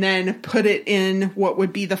and then put it in what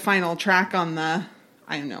would be the final track on the...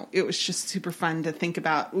 I don't know. It was just super fun to think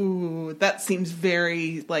about. Ooh, that seems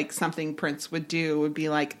very like something Prince would do. Would be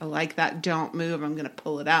like, I like that don't move. I'm going to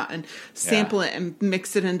pull it out and sample it and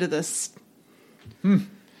mix it into this.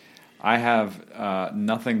 I have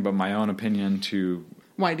nothing but my own opinion to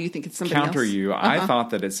Why do you think it's somebody counter else? you. I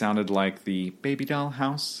thought that it sounded like the Baby Doll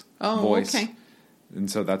House voice. Okay.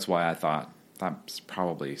 And so that's why I thought that's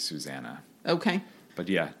probably Susanna. Okay. But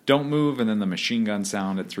yeah, don't move, and then the machine gun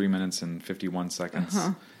sound at 3 minutes and 51 seconds.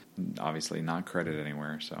 Obviously not credited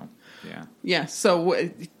anywhere, so yeah. Yeah, so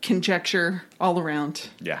conjecture all around.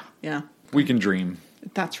 Yeah. Yeah. We can dream.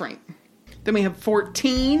 That's right. Then we have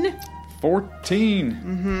 14.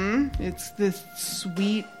 14. It's this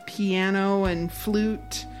sweet piano and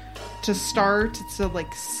flute to start. It's so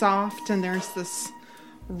like soft, and there's this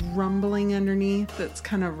rumbling underneath that's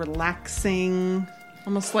kind of relaxing,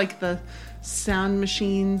 almost like the sound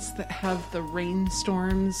machines that have the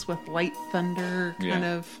rainstorms with light thunder kind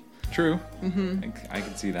of. True. I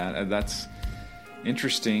can see that. That's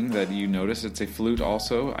interesting that you notice it's a flute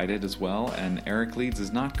also. I did as well. And Eric Leeds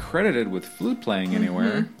is not credited with flute playing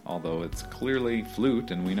anywhere, although it's clearly flute,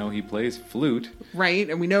 and we know he plays flute. Right,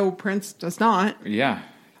 and we know Prince does not. Yeah.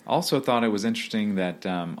 Also thought it was interesting that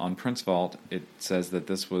on Prince Vault, it says that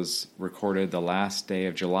this was recorded the last day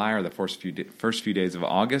of July or the first few days of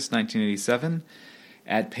August 1987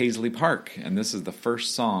 at Paisley Park. And this is the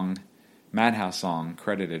first song, Madhouse song,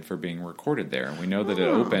 credited for being recorded there. We know that it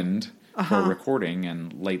opened for recording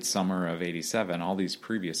in late summer of 87. All these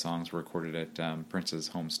previous songs were recorded at Prince's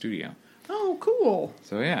home studio. Oh, cool.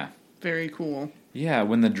 So yeah. Very cool. Yeah,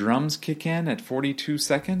 when the drums kick in at 42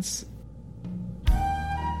 seconds...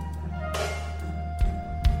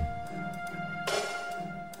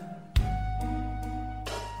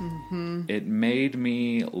 It made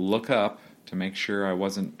me look up to make sure I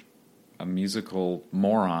wasn't a musical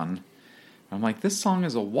moron. I'm like, this song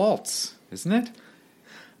is a waltz, isn't it?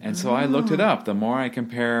 And so I looked it up. The more I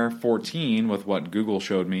compare 14 with what Google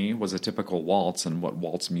showed me was a typical waltz and what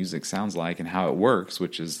waltz music sounds like and how it works,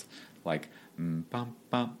 which is like bum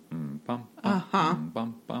bum bum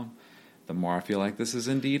bum bum. The more I feel like this is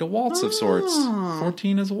indeed a waltz of sorts.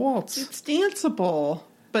 14 is a waltz. It's danceable,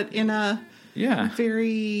 but in a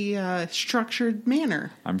very structured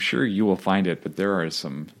manner. I'm sure you will find it, but there are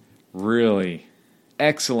some really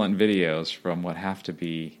excellent videos from what have to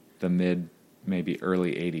be the mid, maybe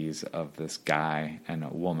early 80s of this guy and a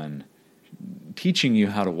woman teaching you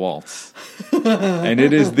how to waltz. And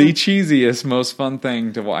it is the cheesiest, most fun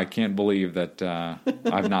thing to watch. I can't believe that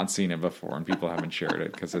I've not seen it before and people haven't shared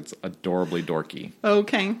it because it's adorably dorky.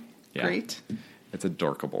 Okay. Yeah. Great. It's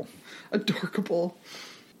adorkable. Adorkable.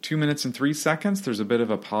 2 minutes and 3 seconds. There's a bit of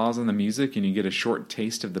a pause in the music and you get a short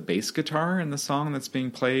taste of the bass guitar in the song that's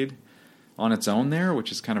being played on its own there,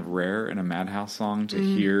 which is kind of rare in a Madhouse song to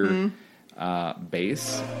hear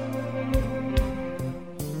bass.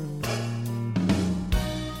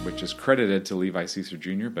 Which is credited to Levi Caesar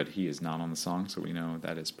Jr., but he is not on the song, so we know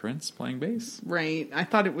that is Prince playing bass. Right. I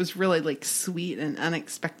thought it was really like sweet and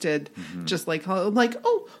unexpected. Just like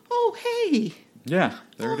oh, hey. Yeah,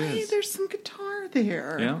 there it is. Hey, there's some guitar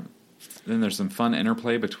there. Yeah. Then there's some fun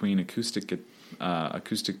interplay between acoustic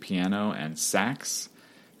piano and sax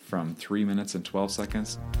from 3 minutes and 12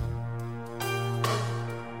 seconds.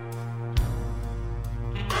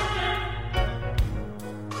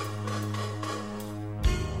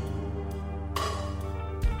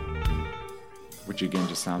 Which again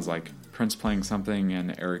just sounds like Prince playing something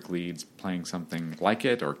and Eric Leeds playing something like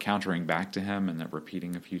it or countering back to him and then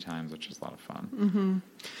repeating a few times, which is a lot of fun. Mm-hmm.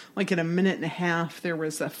 Like in a minute and a half, there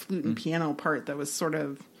was a flute and piano part that was sort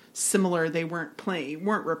of similar. They weren't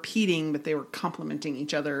repeating, but they were complementing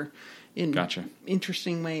each other in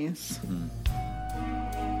interesting ways. Mm-hmm.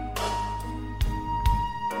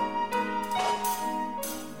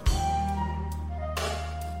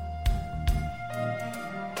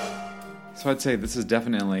 So I'd say this is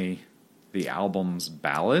definitely the album's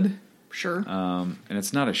ballad. Sure. And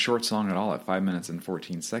it's not a short song at all at 5 minutes and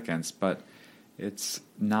 14 seconds, but it's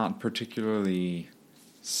not particularly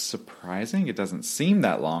surprising. It doesn't seem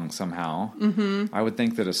that long somehow. Mm-hmm. I would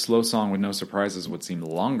think that a slow song with no surprises would seem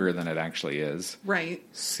longer than it actually is. Right.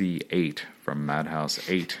 C8 from Madhouse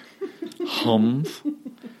 8. Hums.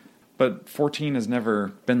 But 14 has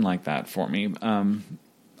never been like that for me.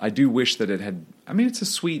 I do wish that it had... I mean, it's a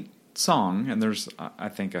sweet song, and there's, I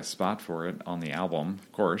think, a spot for it on the album, of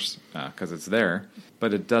course, because it's there.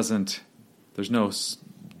 But it doesn't... There's no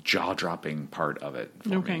jaw-dropping part of it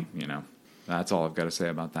for me, you know. That's all I've got to say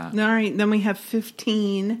about that. All right, then we have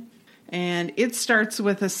 15, and it starts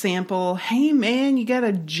with a sample. Hey, man, you got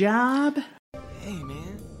a job? Hey,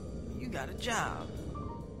 man, you got a job.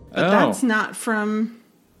 But that's not from...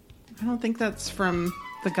 I don't think that's from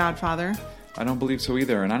The Godfather. I don't believe so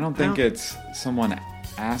either, and I don't think it's someone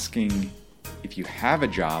asking if you have a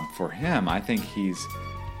job for him. I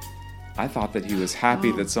thought that he was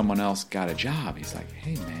happy that someone else got a job. He's like,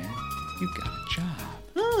 hey, man, you got a job.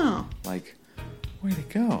 Oh. Like, way to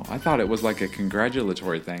go. I thought it was like a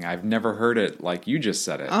congratulatory thing. I've never heard it like you just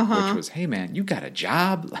said it, which was, hey, man, you got a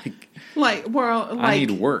job? I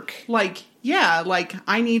need work.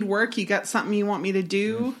 I need work. You got something you want me to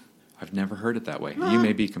do? I've never heard it that way. You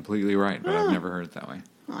may be completely right, but I've never heard it that way.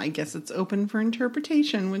 I guess it's open for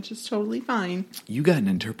interpretation, which is totally fine. You got an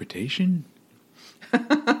interpretation?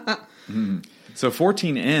 So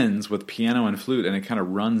 14 ends with piano and flute, and it kind of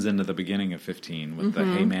runs into the beginning of 15 with the,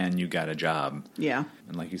 hey man, you got a job. Yeah.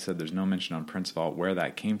 And like you said, there's no mention on Prince Vault where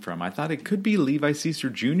that came from. I thought it could be Levi Caesar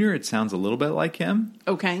Jr. It sounds a little bit like him.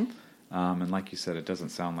 Okay. And like you said, it doesn't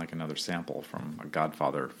sound like another sample from a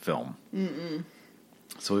Godfather film. Mm-mm.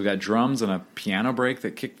 So we've got drums and a piano break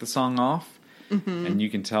that kick the song off. Mm-hmm. And you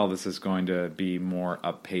can tell this is going to be more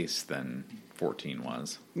up-paced than 14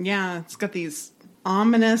 was. Yeah, it's got these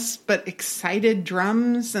ominous but excited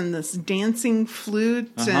drums and this dancing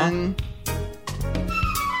flute and...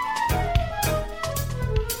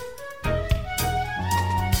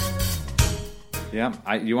 Yeah,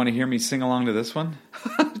 you want to hear me sing along to this one?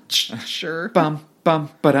 Sure. Bum, bum,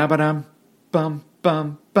 ba-da-ba-dum, bum,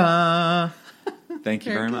 bum, ba. Thank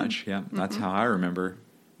you very much. Yeah, that's how I remember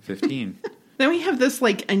 15. Then we have this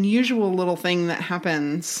unusual little thing that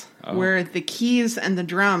happens where the keys and the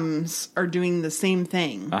drums are doing the same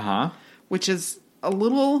thing. Which is a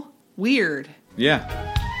little weird.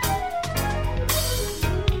 Yeah.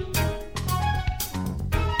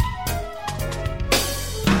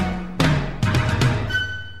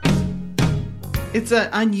 It's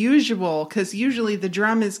unusual because usually the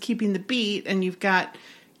drum is keeping the beat and you've got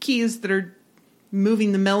keys that are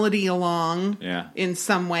moving the melody along in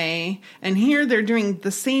some way. And here they're doing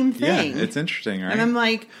the same thing. Yeah, it's interesting, right? And I'm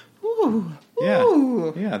like, ooh.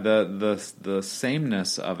 Yeah, the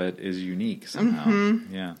sameness of it is unique somehow.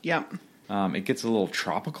 Mm-hmm. Yeah. Yep. It gets a little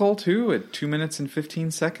tropical, too, at 2 minutes and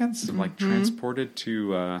 15 seconds. Mm-hmm. Transported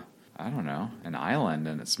to, I don't know, an island,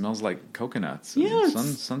 and it smells like coconuts and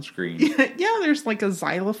sunscreen. Yeah, there's a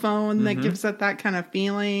xylophone that gives it that kind of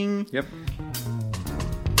feeling. Yep.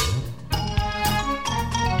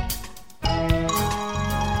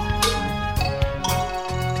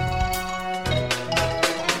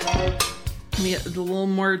 The little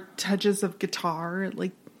more touches of guitar at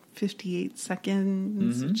like 58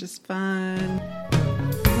 seconds, which is fun.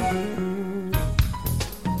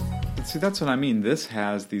 See, that's what I mean. This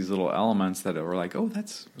has these little elements that are like, oh,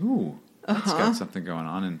 that's got something going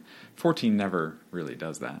on. And 14 never really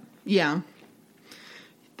does that. Yeah.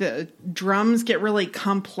 The drums get really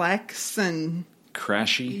complex and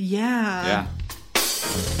crashy. Yeah. Yeah.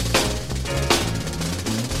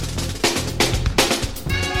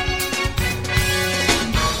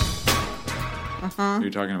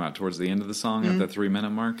 You're talking about towards the end of the song at the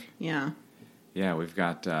 3-minute mark? Yeah. Yeah, we've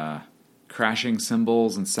got crashing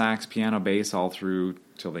cymbals and sax, piano, bass all through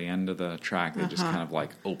till the end of the track. They just kind of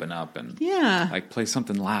like open up and like play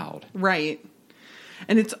something loud. Right.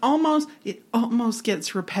 And it almost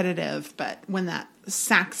gets repetitive, but when that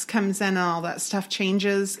sax comes in and all that stuff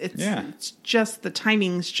changes, it's just the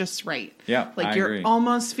timing's just right. Yeah, like I you agree.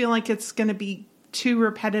 almost feel like it's going to be too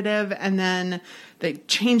repetitive, and then they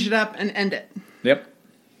change it up and end it. Yep.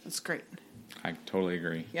 That's great. I totally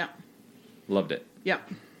agree. Yeah. Loved it. Yep.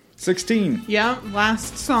 16. Yeah,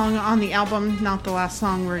 last song on the album, not the last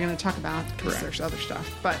song we're going to talk about because Correct. there's other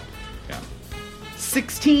stuff, but Yeah.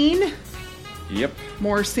 16. Yep.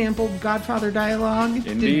 More sampled Godfather dialogue.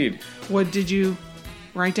 Indeed. Did you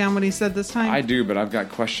write down what he said this time? I do, but I've got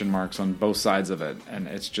question marks on both sides of it, and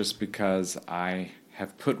it's just because I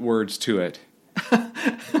have put words to it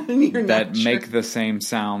that make the same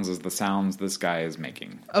sounds as the sounds this guy is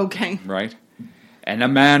making. Okay. Right? And a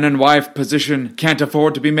man and wife position can't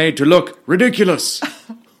afford to be made to look ridiculous.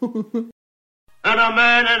 And a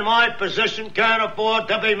man in my position can't afford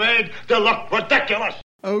to be made to look ridiculous.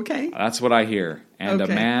 Okay. That's what I hear. And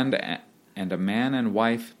Okay. a man and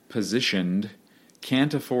wife positioned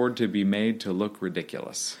can't afford to be made to look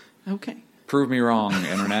ridiculous. Okay. Prove me wrong,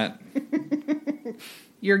 Internet.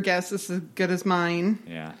 Your guess is as good as mine.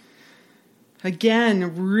 Yeah.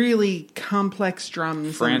 Again, really complex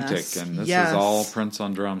drums. Frantic. In And this Yes. is all Prince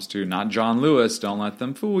on drums, too. Not John Lewis. Don't let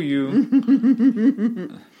them fool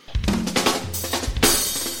you.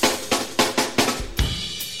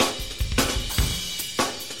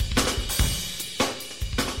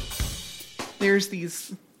 There's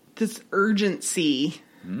this urgency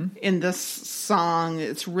in this song.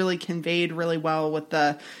 It's really conveyed really well with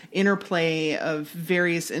the interplay of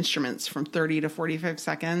various instruments from 30 to 45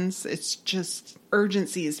 seconds. It's just,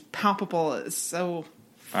 urgency is palpable. It's so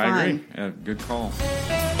fun. I agree. Yeah, good call.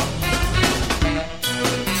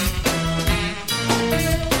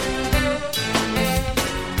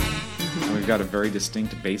 And we've got a very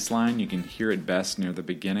distinct bass line. You can hear it best near the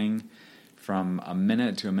beginning, from a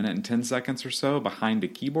minute to a minute and 10 seconds or so behind a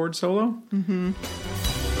keyboard solo. Mm-hmm.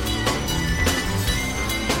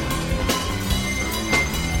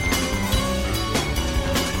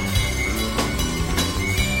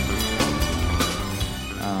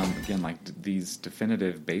 Again, like these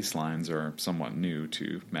definitive bass lines are somewhat new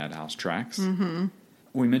to Madhouse tracks. Mm-hmm.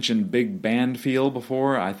 We mentioned big band feel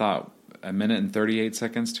before. I thought a minute and 38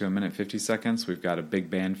 seconds to a minute 50 seconds, we've got a big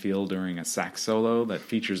band feel during a sax solo that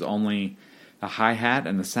features only a hi-hat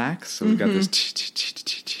and the sax. So we've got this...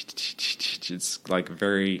 It's like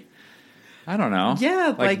very... I don't know.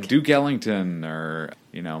 Yeah, like Duke Ellington or,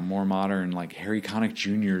 more modern, like Harry Connick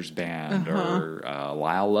Jr.'s band or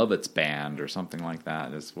Lyle Lovett's band or something like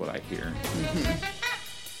that is what I hear. Mm-hmm.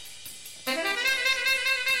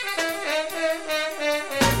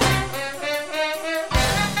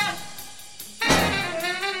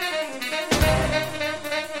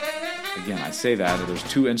 Again, I say that, there's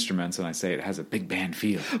two instruments, and I say it has a big band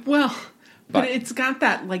feel. Well, but it's got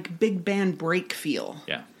that like big band break feel.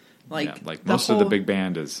 Yeah. Like most of the big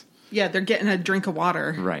band is... Yeah, they're getting a drink of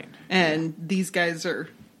water. Right. And these guys are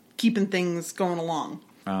keeping things going along.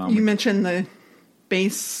 You mentioned the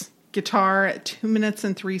bass guitar at 2 minutes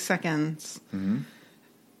and 3 seconds. Mm-hmm.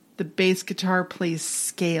 The bass guitar plays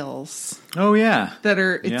scales. Oh, yeah.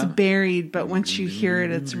 It's buried, but once you hear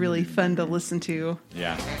it, it's really fun to listen to.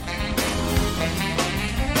 Yeah.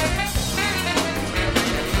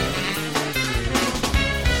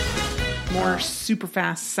 More super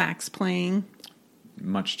fast sax playing.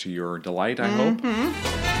 Much to your delight, I hope.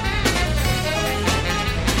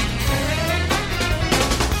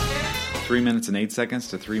 3 minutes and 8 seconds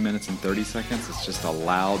to 3 minutes and 30 seconds. It's just a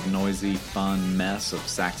loud, noisy, fun mess of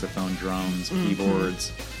saxophone, drums,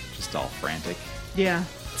 keyboards, just all frantic. Yeah,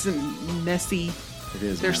 it's messy. It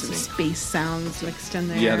is There's messy. some space sounds mixed in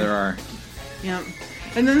there. Yeah, there are. Yeah.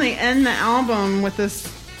 And then they end the album with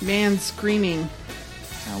this man screaming.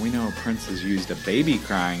 Now, we know Prince has used a baby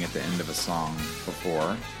crying at the end of a song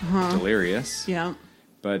before. Delirious. Yeah.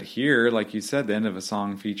 But here, like you said, the end of a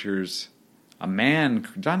song features a man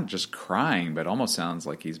not just crying, but almost sounds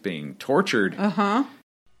like he's being tortured. Uh-huh.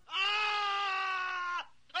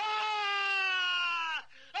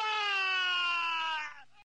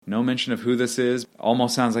 No mention of who this is.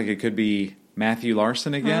 Almost sounds like it could be Matthew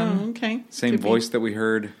Larson again. Oh, okay. Same Could voice be. that we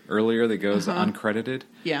heard earlier that goes uncredited.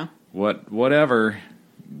 Yeah. Whatever.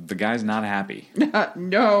 The guy's not happy.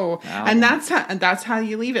 No. Album. And that's how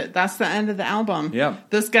you leave it. That's the end of the album.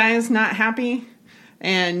 Yep. This guy is not happy,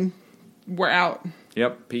 and we're out.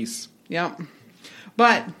 Yep. Peace. Yep.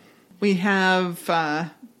 But we have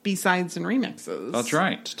B-sides and remixes. That's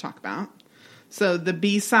right. To talk about. So the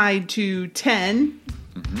B-side to 10,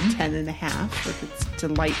 10 and a half with its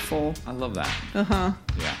delightful. I love that. Uh-huh.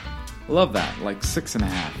 Yeah. Love that. Like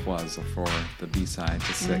 6.5 was for the B-side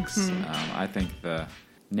to 6. I think the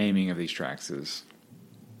naming of these tracks is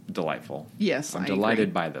delightful. Yes, I'm I delighted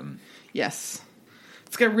agree. by them. Yes.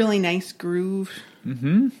 It's got a really nice groove.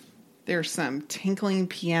 Mm-hmm. There's some tinkling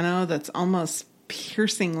piano that's almost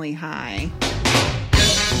piercingly high.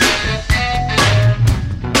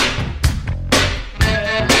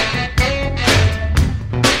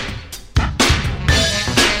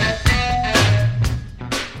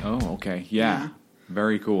 Oh, okay. Yeah.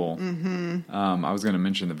 Very cool. Mm-hmm. I was going to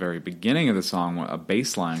mention the very beginning of the song, a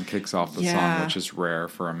bass line kicks off the song, which is rare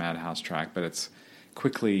for a Madhouse track, but it's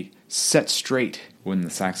quickly set straight when the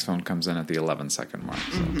saxophone comes in at the 11-second mark.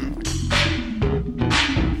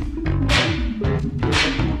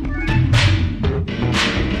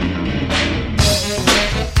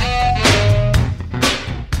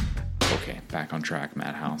 So okay, back on track,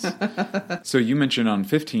 Madhouse. So you mentioned on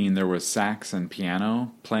 15 there was sax and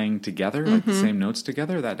piano playing together, like the same notes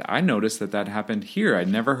together. That I noticed that happened here. I'd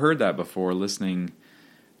never heard that before listening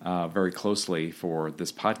very closely for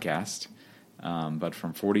this podcast. But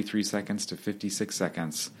from 43 seconds to 56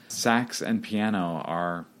 seconds, sax and piano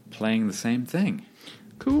are playing the same thing.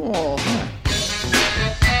 Cool.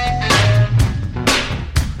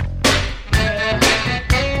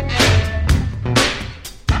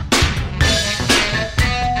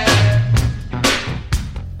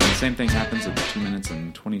 The same thing happens at the 2 minutes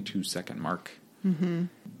and 22 second mark.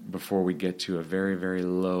 Before we get to a very, very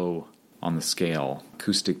low on the scale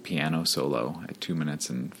acoustic piano solo at 2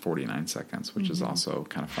 minutes and 49 seconds, which is also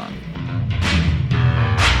kind of fun.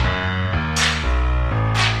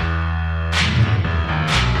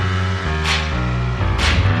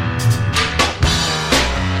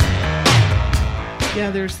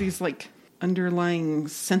 Yeah, there's these like underlying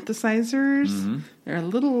synthesizers. They're a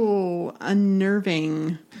little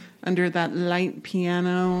unnerving under that light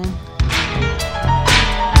piano.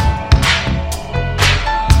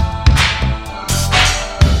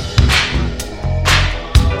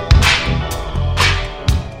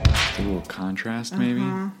 A little contrast, maybe?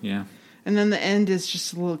 Yeah. And then the end is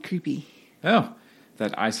just a little creepy. Oh,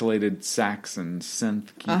 that isolated sax and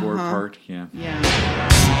synth keyboard part. Yeah. Yeah.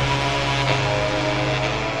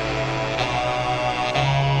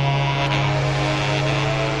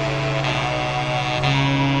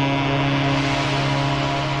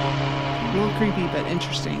 A little creepy, but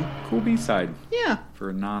interesting. Cool B-side Yeah. for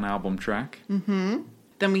a non-album track. Then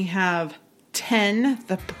we have 10,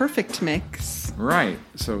 the perfect mix. Right.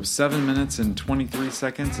 So 7 minutes and 23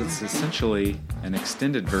 seconds. It's essentially an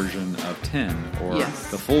extended version of 10, or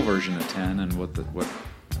Yes. the full version of 10, and what the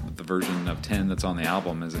version of 10 that's on the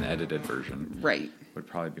album is an edited version. Right. Would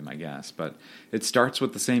probably be my guess. But it starts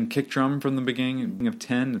with the same kick drum from the beginning of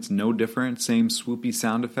 10. It's no different. Same swoopy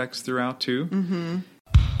sound effects throughout, too. Mm-hmm.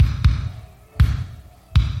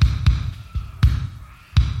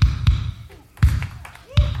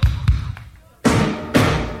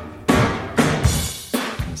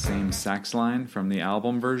 Same sax line from the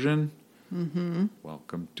album version. Mm-hmm.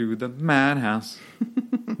 Welcome to the Madhouse.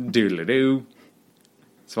 Doodle-doo.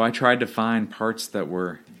 So I tried to find parts that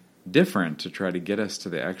were different to try to get us to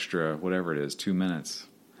the extra, whatever it is, 2 minutes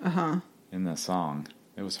in the song.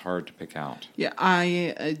 It was hard to pick out. Yeah,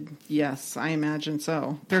 yes, I imagine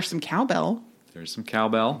so. There's some cowbell. There's some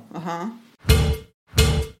cowbell.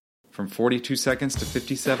 From 42 seconds to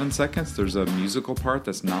 57 seconds, there's a musical part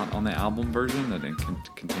that's not on the album version that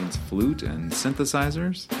contains flute and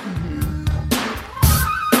synthesizers.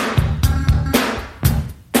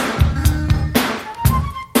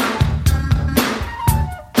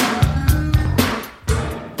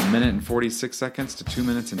 A minute and 46 seconds to 2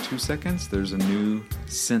 minutes and 2 seconds, there's a new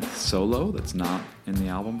synth solo that's not in the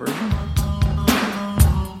album version.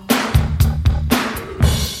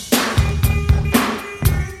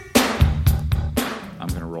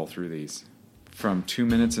 Through these. From 2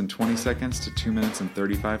 minutes and 20 seconds to 2 minutes and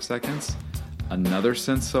 35 seconds, another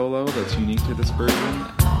synth solo that's unique to this version.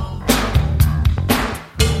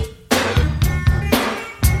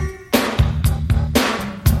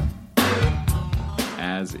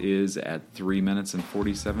 is at 3 minutes and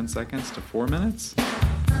 47 seconds to 4 minutes.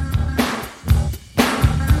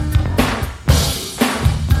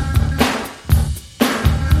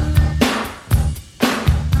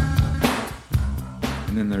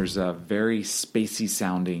 And then there's a very spacey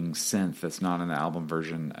sounding synth that's not in the album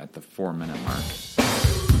version at the 4 minute mark.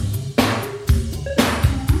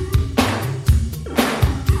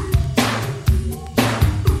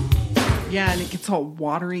 Yeah, and it gets all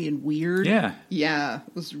watery and weird. Yeah. Yeah,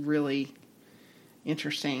 it was really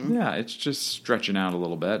interesting. Yeah, it's just stretching out a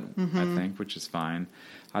little bit, I think, which is fine.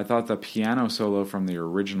 I thought the piano solo from the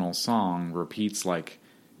original song repeats like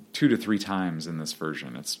 2 to 3 times in this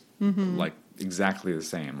version. It's like exactly the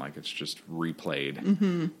same, like it's just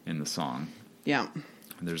replayed in the song. Yeah.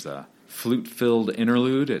 And there's a flute-filled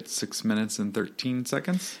interlude at 6 minutes and 13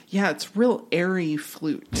 seconds. Yeah, it's real airy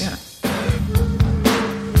flute. Yeah.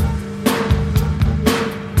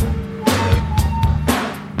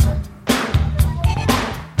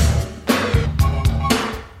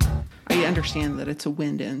 I understand that it's a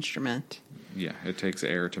wind instrument. Yeah, it takes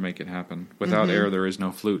air to make it happen. Without air, there is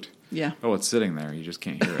no flute. Yeah. Oh, it's sitting there. You just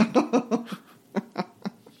can't hear it.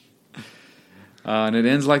 And it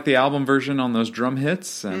ends like the album version on those drum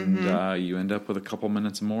hits, and you end up with a couple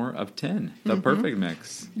minutes more of 10. The perfect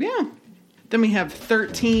mix. Yeah. Then we have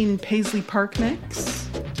 13 Paisley Park mix.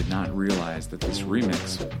 Did not realize that this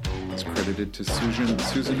remix was credited to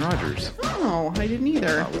Susan Rogers. Oh, I didn't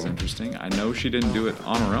either. That was interesting. I know she didn't do it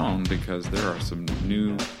on her own because there are some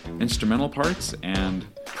new instrumental parts and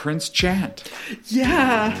Prince chant,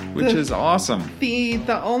 Yeah. which is awesome. The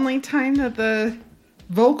only time that the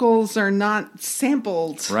vocals are not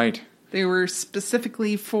sampled. Right. They were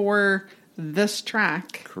specifically for this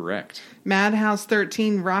track. Correct. Madhouse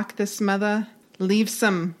 13, Rock This Mother, Leave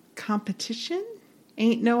Some Competition,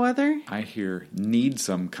 Ain't No Other. I hear need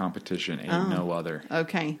some competition, ain't no other.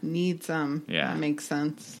 Okay, need some. Yeah. That makes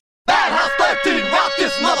sense. Madhouse 13, rock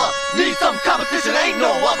this mother. Need some competition, ain't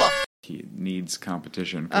no other. He needs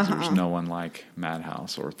competition because there's no one like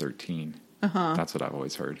Madhouse or 13. That's what I've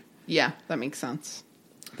always heard. Yeah, that makes sense.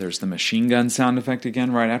 There's the machine gun sound effect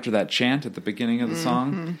again right after that chant at the beginning of the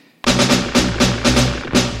song.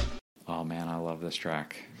 Oh man, I love this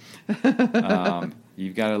track.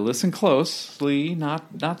 You've got to listen closely,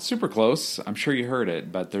 not super close. I'm sure you heard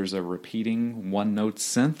it, but there's a repeating one-note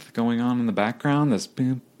synth going on in the background. This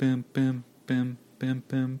bim bim bim bim bim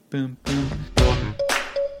bim bim bim.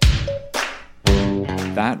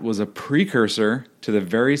 That was a precursor to the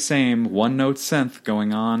very same one-note synth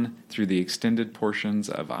going on through the extended portions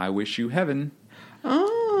of I Wish You Heaven.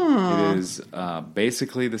 Oh. It is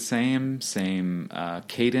basically the same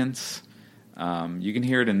cadence. You can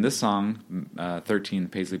hear it in this song, 13,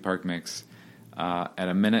 Paisley Park Mix, at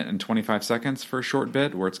 1 minute and 25 seconds for a short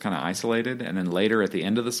bit where it's kind of isolated. And then later at the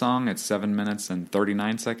end of the song, it's 7 minutes and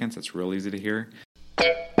 39 seconds. It's real easy to hear.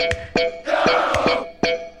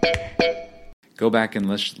 Go back and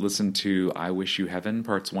listen to I Wish You Heaven,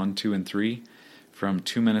 parts 1, 2, and 3, from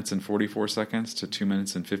 2 minutes and 44 seconds to 2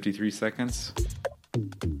 minutes and 53 seconds.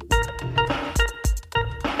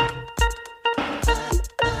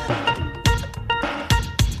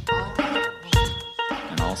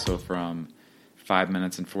 And also from 5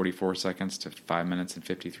 minutes and 44 seconds to 5 minutes and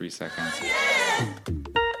 53 seconds.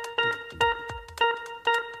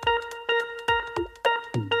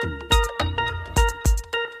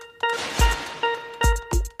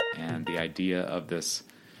 The idea of this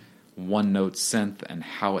one-note synth and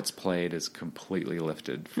how it's played is completely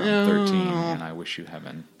lifted from 13 and I Wish You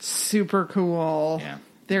Heaven. Super cool. Yeah.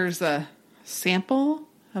 There's a sample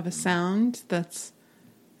of a sound that's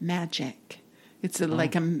magic. It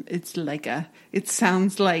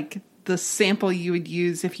sounds like the sample you would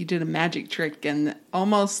use if you did a magic trick, and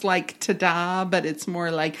almost like ta-da, but it's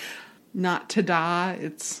more like not ta-da,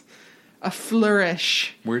 it's a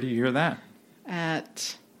flourish. Where do you hear that?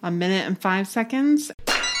 At 1 minute and 5 seconds.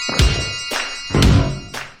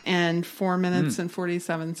 And 4 minutes and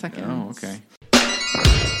 47 seconds. Oh, okay.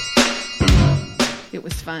 It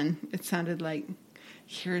was fun. It sounded like,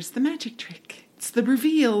 here's the magic trick. It's the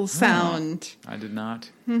reveal sound. I did not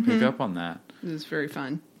pick up on that. It was very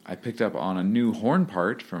fun. I picked up on a new horn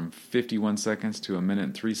part from 51 seconds to 1 minute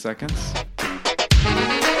and 3 seconds.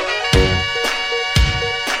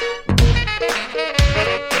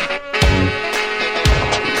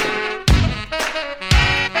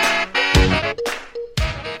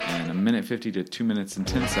 And 1 minute 50 to 2 minutes and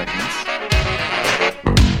 10 seconds.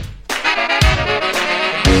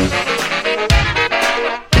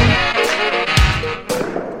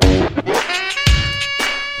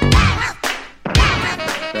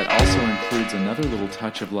 includes another little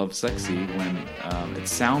touch of Love Sexy when it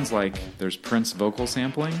sounds like there's Prince vocal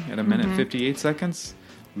sampling at a minute 58 seconds.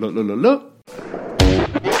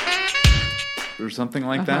 Or something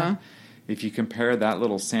like that. If you compare that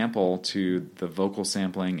little sample to the vocal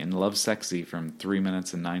sampling in Love Sexy from 3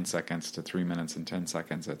 minutes and 9 seconds to 3 minutes and 10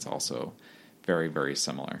 seconds, it's also very, very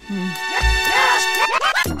similar.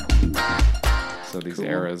 So these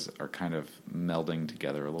eras are kind of melding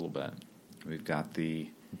together a little bit. We've got the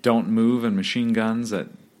Don't Move and Machine Guns at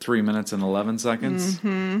 3 minutes and 11 seconds.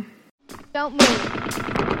 Don't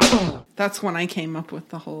move. That's when I came up with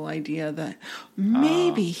the whole idea that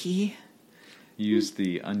maybe he Used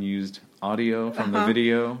the unused audio from the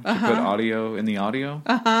video to put audio in the audio.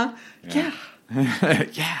 Yeah.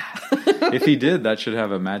 Yeah. If he did, that should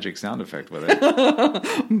have a magic sound effect with it.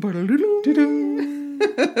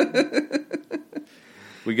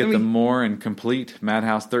 We get the more and complete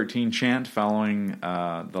Madhouse 13 chant following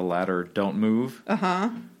the latter Don't Move.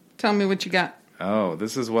 Tell me what you got. Oh,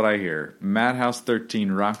 this is what I hear. Madhouse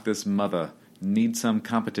 13, rock this mother. Need some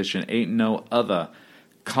competition, ain't no other.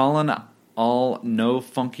 Callin' all no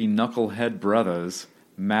funky knucklehead brothers.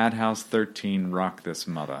 Madhouse 13, rock this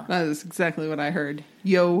mother. That is exactly what I heard.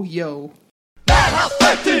 Yo, yo. Madhouse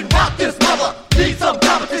 13, rock this mother. Need some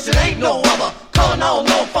competition, ain't no other. Calling all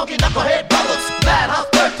no funky knucklehead brothers. Madhouse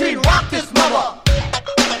 13, rock this mother.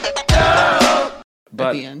 But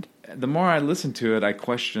At the end. The more I listen to it, I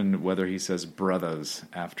question whether he says brothers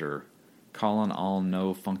after calling all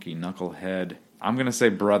no funky knucklehead. I'm going to say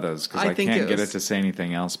brothers because I can't get it to say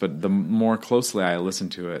anything else. But the more closely I listen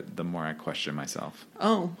to it, the more I question myself.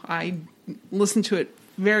 Oh, I listened to it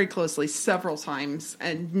very closely several times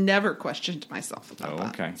and never questioned myself about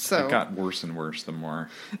that. Okay. So it got worse and worse the more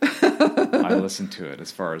I listened to it as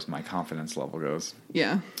far as my confidence level goes.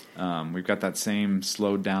 Yeah. We've got that same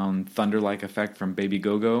slowed down thunder-like effect from Baby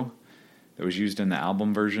Go-Go that was used in the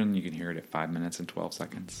album version. You can hear it at 5 minutes and 12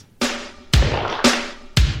 seconds.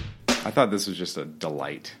 I thought this was just a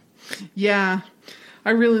delight. Yeah.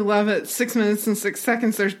 I really love it. 6 minutes and 6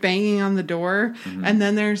 seconds, there's banging on the door. And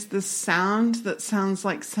then there's this sound that sounds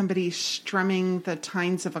like somebody strumming the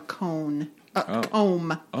tines of a cone.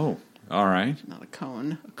 Comb. Oh, all right. Not a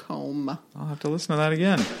cone, a comb. I'll have to listen to that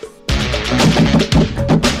again.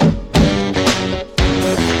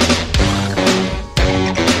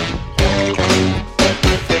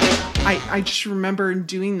 I just remember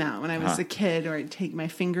doing that when I was a kid, or I'd take my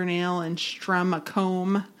fingernail and strum a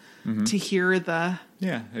comb to hear the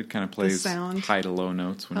Yeah, it kind of plays sound. high to low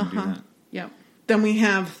notes when you do that. Yep. Then we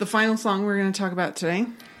have the final song we're going to talk about today.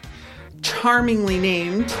 Charmingly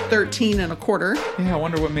named 13 and a quarter. Yeah, I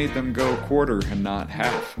wonder what made them go quarter and not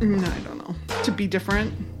half. I don't know. To be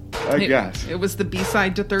different. I guess. It was the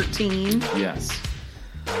B-side to 13. Yes.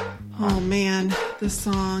 Oh man, this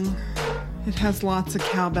song. It has lots of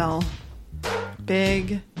cowbell.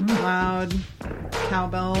 Big, loud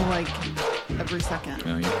cowbell, like every second.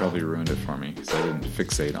 Well, you probably ruined it for me because I didn't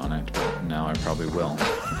fixate on it, but now I probably will.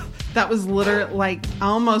 That was literally, like, I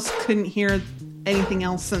almost couldn't hear anything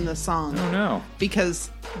else in the song. Oh, no. Because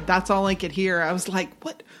that's all I could hear. I was like,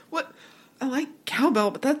 what? I like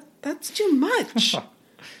cowbell, but that's too much.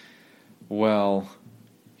 Well,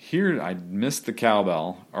 here I missed the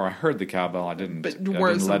cowbell, or I heard the cowbell. I didn't. But I didn't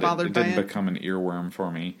wasn't let bothered it by didn't it? become an earworm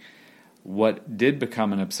for me. What did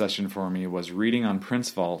become an obsession for me was reading on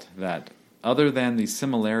Prince Vault that other than the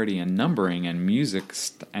similarity in numbering and music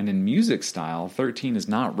in music style, 13 is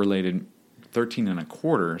not related. 13 and a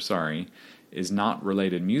quarter, is not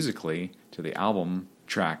related musically to the album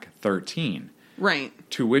track 13. Right.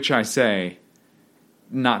 To which I say,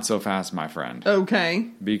 not so fast, my friend. Okay.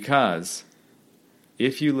 Because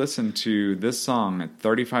if you listen to this song at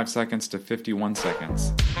 35 seconds to 51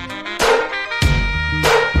 seconds,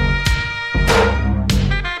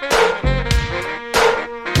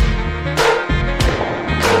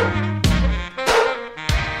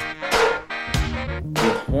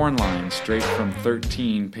 the horn line straight from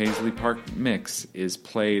 13 Paisley Park mix is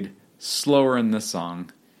played slower in this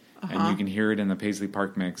song. And you can hear it in the Paisley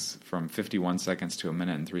Park mix from 51 seconds to 1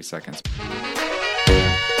 minute and 3 seconds.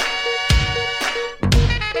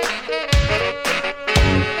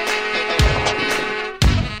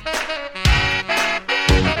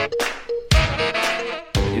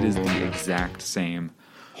 It is the exact same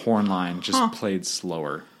horn line, just played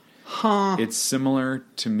slower. It's similar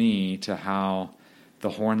to me to how the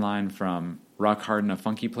horn line from Rock Hard in a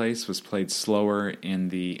Funky Place was played slower in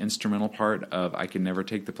the instrumental part of I Can Never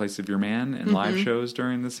Take the Place of Your Man in live shows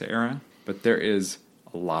during this era. But there is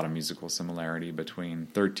a lot of musical similarity between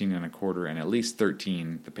 13 and a quarter and at least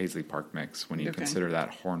 13, the Paisley Park mix, when you consider that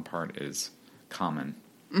horn part is common.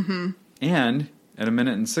 And at 1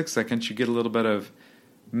 minute and 6 seconds, you get a little bit of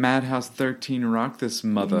Madhouse 13 Rock This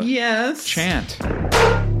Mother Yes. chant.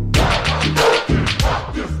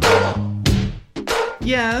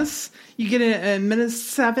 Yes. You get it at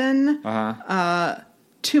 1:07.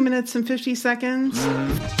 2 minutes and 50 seconds.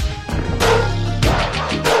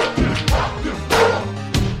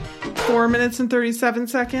 4 minutes and 37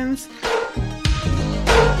 seconds.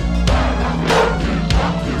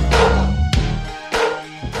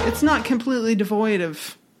 It's not completely devoid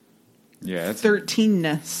of It's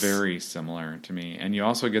 13ness. very similar to me. And you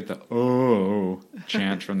also get the oh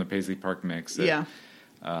chant from the Paisley Park mix at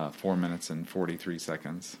 4 minutes and 43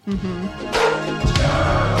 seconds.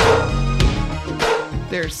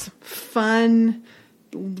 There's fun,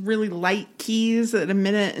 really light keys at 1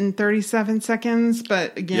 minute and 37 seconds,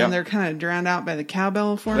 but again, they're kind of drowned out by the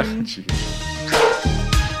cowbell for me. Jeez.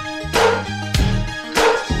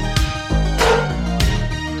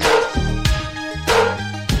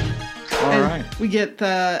 We get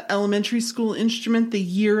the elementary school instrument, the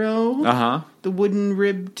gyro, the wooden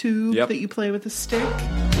rib tube that you play with a stick.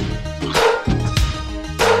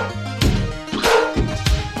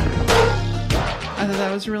 I thought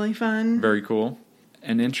that was really fun. Very cool.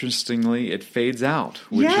 And interestingly, it fades out,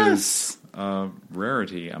 which is a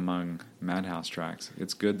rarity among Madhouse tracks.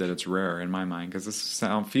 It's good that it's rare in my mind, because this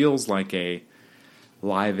sound feels like a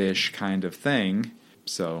live-ish kind of thing.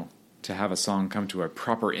 So to have a song come to a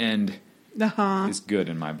proper end is good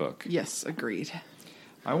in my book. Yes, agreed.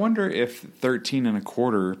 I wonder if 13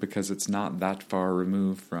 1/4, because it's not that far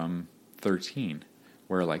removed from 13,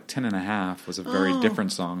 where like 10 1/2 was a very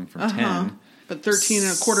different song from 10. But 13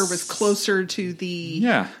 1/4 was closer to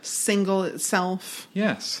the single itself.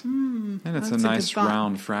 Yes. And it's a nice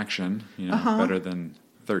round fraction, better than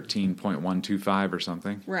 13.125 or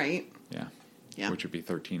something. Right. Yeah. Which would be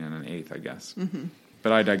 13 1/8, I guess.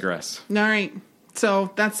 But I digress. All right.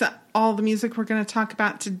 So that's all the music we're going to talk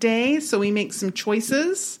about today. So we make some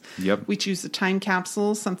choices. Yep. We choose a time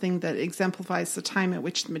capsule, something that exemplifies the time at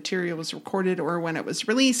which the material was recorded or when it was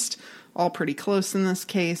released. All pretty close in this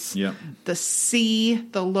case. Yep. The C,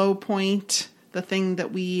 the low point, the thing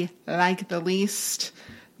that we like the least.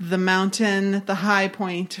 The mountain, the high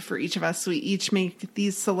point for each of us. We each make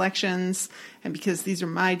these selections. And because these are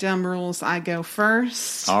my dumb rules, I go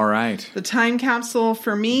first. All right. The time capsule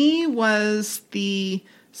for me was the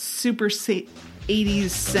super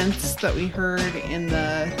 80s synths that we heard in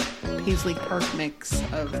the Paisley Park mix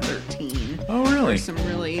of 13. Oh, really? There's some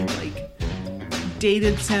really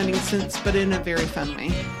dated sounding synths, but in a very fun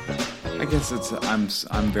way. I guess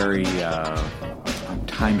I'm very I'm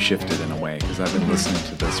time shifted in a way, because I've been listening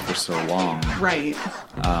to this for so long. Right.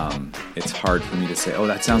 It's hard for me to say, oh,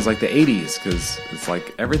 that sounds like the 80s, because it's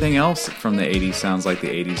like everything else from the 80s sounds like the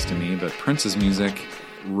 80s to me, but Prince's music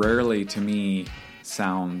rarely to me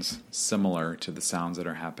sounds similar to the sounds that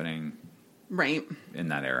are happening in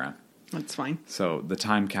that era. That's fine. So the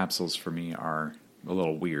time capsules for me are a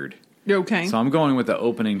little weird. Okay. So I'm going with the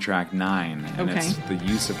opening track 9, and Okay. it's the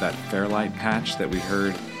use of that Fairlight patch that we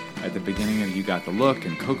heard at the beginning of You Got the Look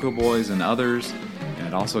and Cocoa Boys and others, and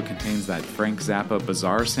it also contains that Frank Zappa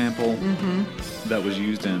Bizarre sample that was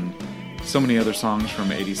used in so many other songs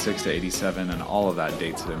from 86 to 87, and all of that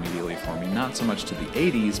dates it immediately for me. Not so much to the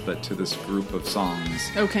 80s, but to this group of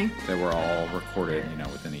songs that were all recorded,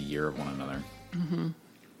 within a year of one another.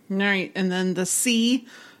 All right. And then the C,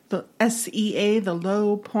 the SEA, the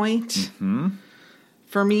low point.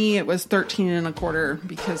 For me, it was 13 1/4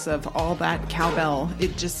 because of all that cowbell.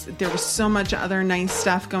 There was so much other nice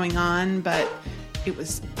stuff going on, but it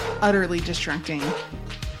was utterly distracting.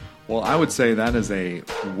 Well, I would say that is a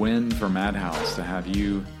win for Madhouse to have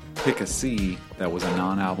you pick a C that was a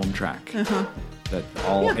non-album track. That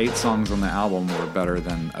all 8 songs on the album were better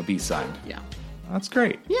than a B-side. Yeah. That's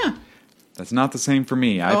great. Yeah. That's not the same for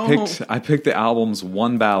me. I picked the album's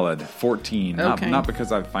one ballad, 14. Not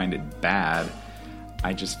because I find it bad.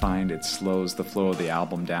 I just find it slows the flow of the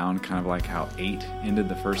album down, kind of like how 8 ended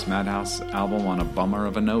the first Madhouse album on a bummer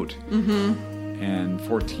of a note. And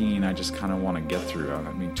 14, I just kind of want to get through.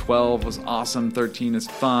 I mean, 12 was awesome, 13 is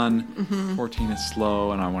fun, 14 is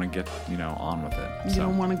slow, and I want to get, on with it. You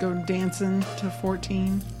don't want to go dancing to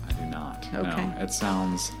 14? I do not. Okay. No, it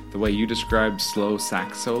sounds, the way you described slow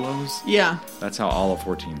sax solos, Yeah. that's how all of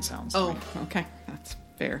 14 sounds to me. Okay. That's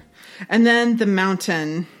fair. And then the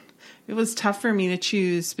mountain. It was tough for me to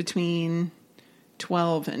choose between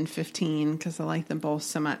 12 and 15 because I like them both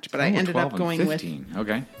so much. But I ended up going with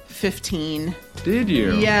 15. Did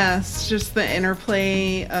you? Yes, just the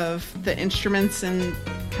interplay of the instruments in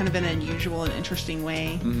kind of an unusual and interesting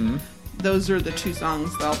way. Those are the 2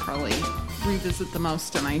 songs that I'll probably revisit the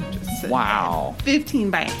most, and I just said Wow. 15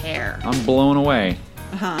 by a hair. I'm blown away.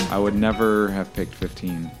 Uh-huh. I would never have picked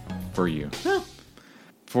 15 for you. Oh,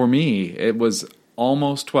 For me, it was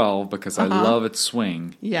almost 12 because I love its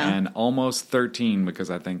swing. Yeah. And almost 13 because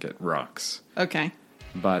I think it rocks. okay.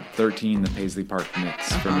 But 13, the Paisley Park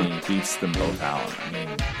mix, for me, beats them both out. I mean,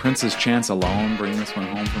 Prince's chance alone bringing this one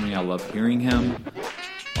home for me. I love hearing him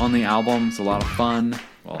on the album. It's a lot of fun.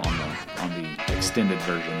 Well, on the extended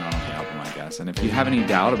version, not on the album, I guess. And if you have any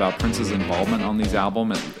doubt about Prince's involvement on these on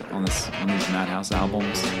these Madhouse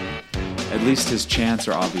albums, at least his chants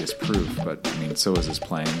are obvious proof. But I mean, so is his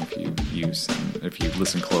playing. If you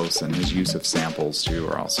listen close, and his use of samples too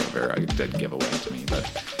are also a dead giveaway to me. But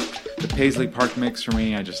the Paisley Park mix for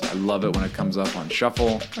me, I love it when it comes up on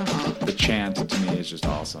shuffle. The chant to me is just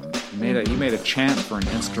awesome. He made a chant for an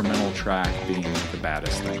instrumental track being the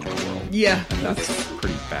baddest thing in the world. Yeah. And that's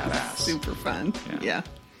pretty badass. Super fun. Yeah. Yeah.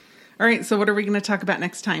 All right, so what are we going to talk about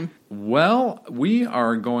next time? Well, we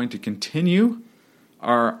are going to continue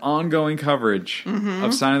our ongoing coverage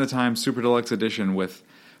of Sign of the Times Super Deluxe Edition with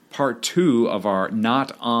part 2 of our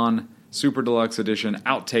Not On Super Deluxe Edition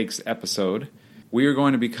Outtakes episode. We are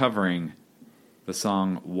going to be covering the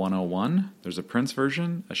song 101. There's a Prince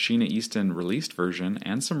version, a Sheena Easton released version,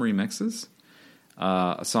 and some remixes.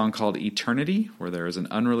 A song called Eternity, where there is an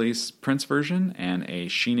unreleased Prince version and a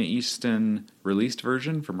Sheena Easton released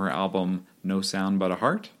version from her album No Sound But a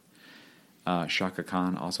Heart. Shaka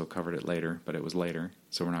Khan also covered it later, but it was later,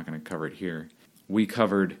 so we're not going to cover it here. We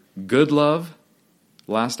covered Good Love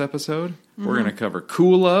last episode. We're going to cover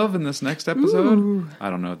Cool Love in this next episode. Ooh. I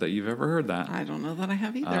don't know that you've ever heard that. I don't know that I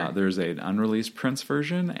have either. There's an unreleased Prince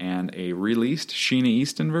version and a released Sheena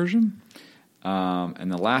Easton version.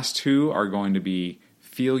 And the last two are going to be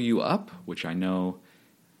Feel You Up, which I know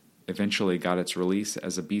eventually got its release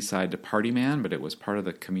as a B-side to Party Man, but it was part of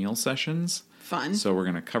the Camille sessions. Fun. So we're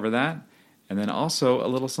going to cover that. And then also a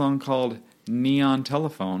little song called Neon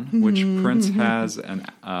Telephone, which Prince has an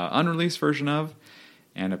unreleased version of,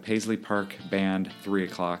 and a Paisley Park Band 3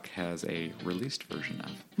 O'Clock has a released version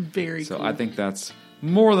of. Very so cool. I think that's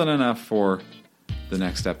more than enough for the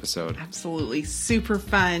next episode. Absolutely. Super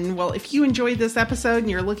fun. Well, if you enjoyed this episode and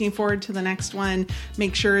you're looking forward to the next one,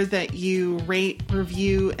 make sure that you rate,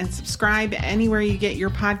 review, and subscribe anywhere you get your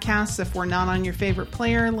podcasts. If we're not on your favorite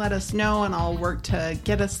player, let us know and I'll work to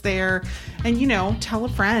get us there. And, tell a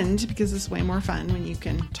friend, because it's way more fun when you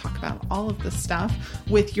can talk about all of this stuff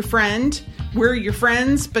with your friend. We're your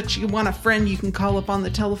friends, but you want a friend you can call up on the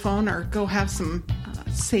telephone or go have some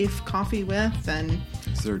safe coffee with. And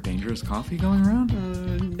is there dangerous coffee going around?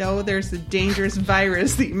 No, there's a dangerous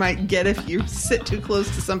virus that you might get if you sit too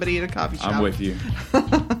close to somebody at a coffee shop. I'm with you.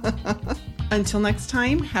 Until next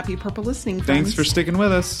time, happy purple listening, friends. Thanks for sticking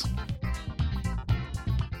with us.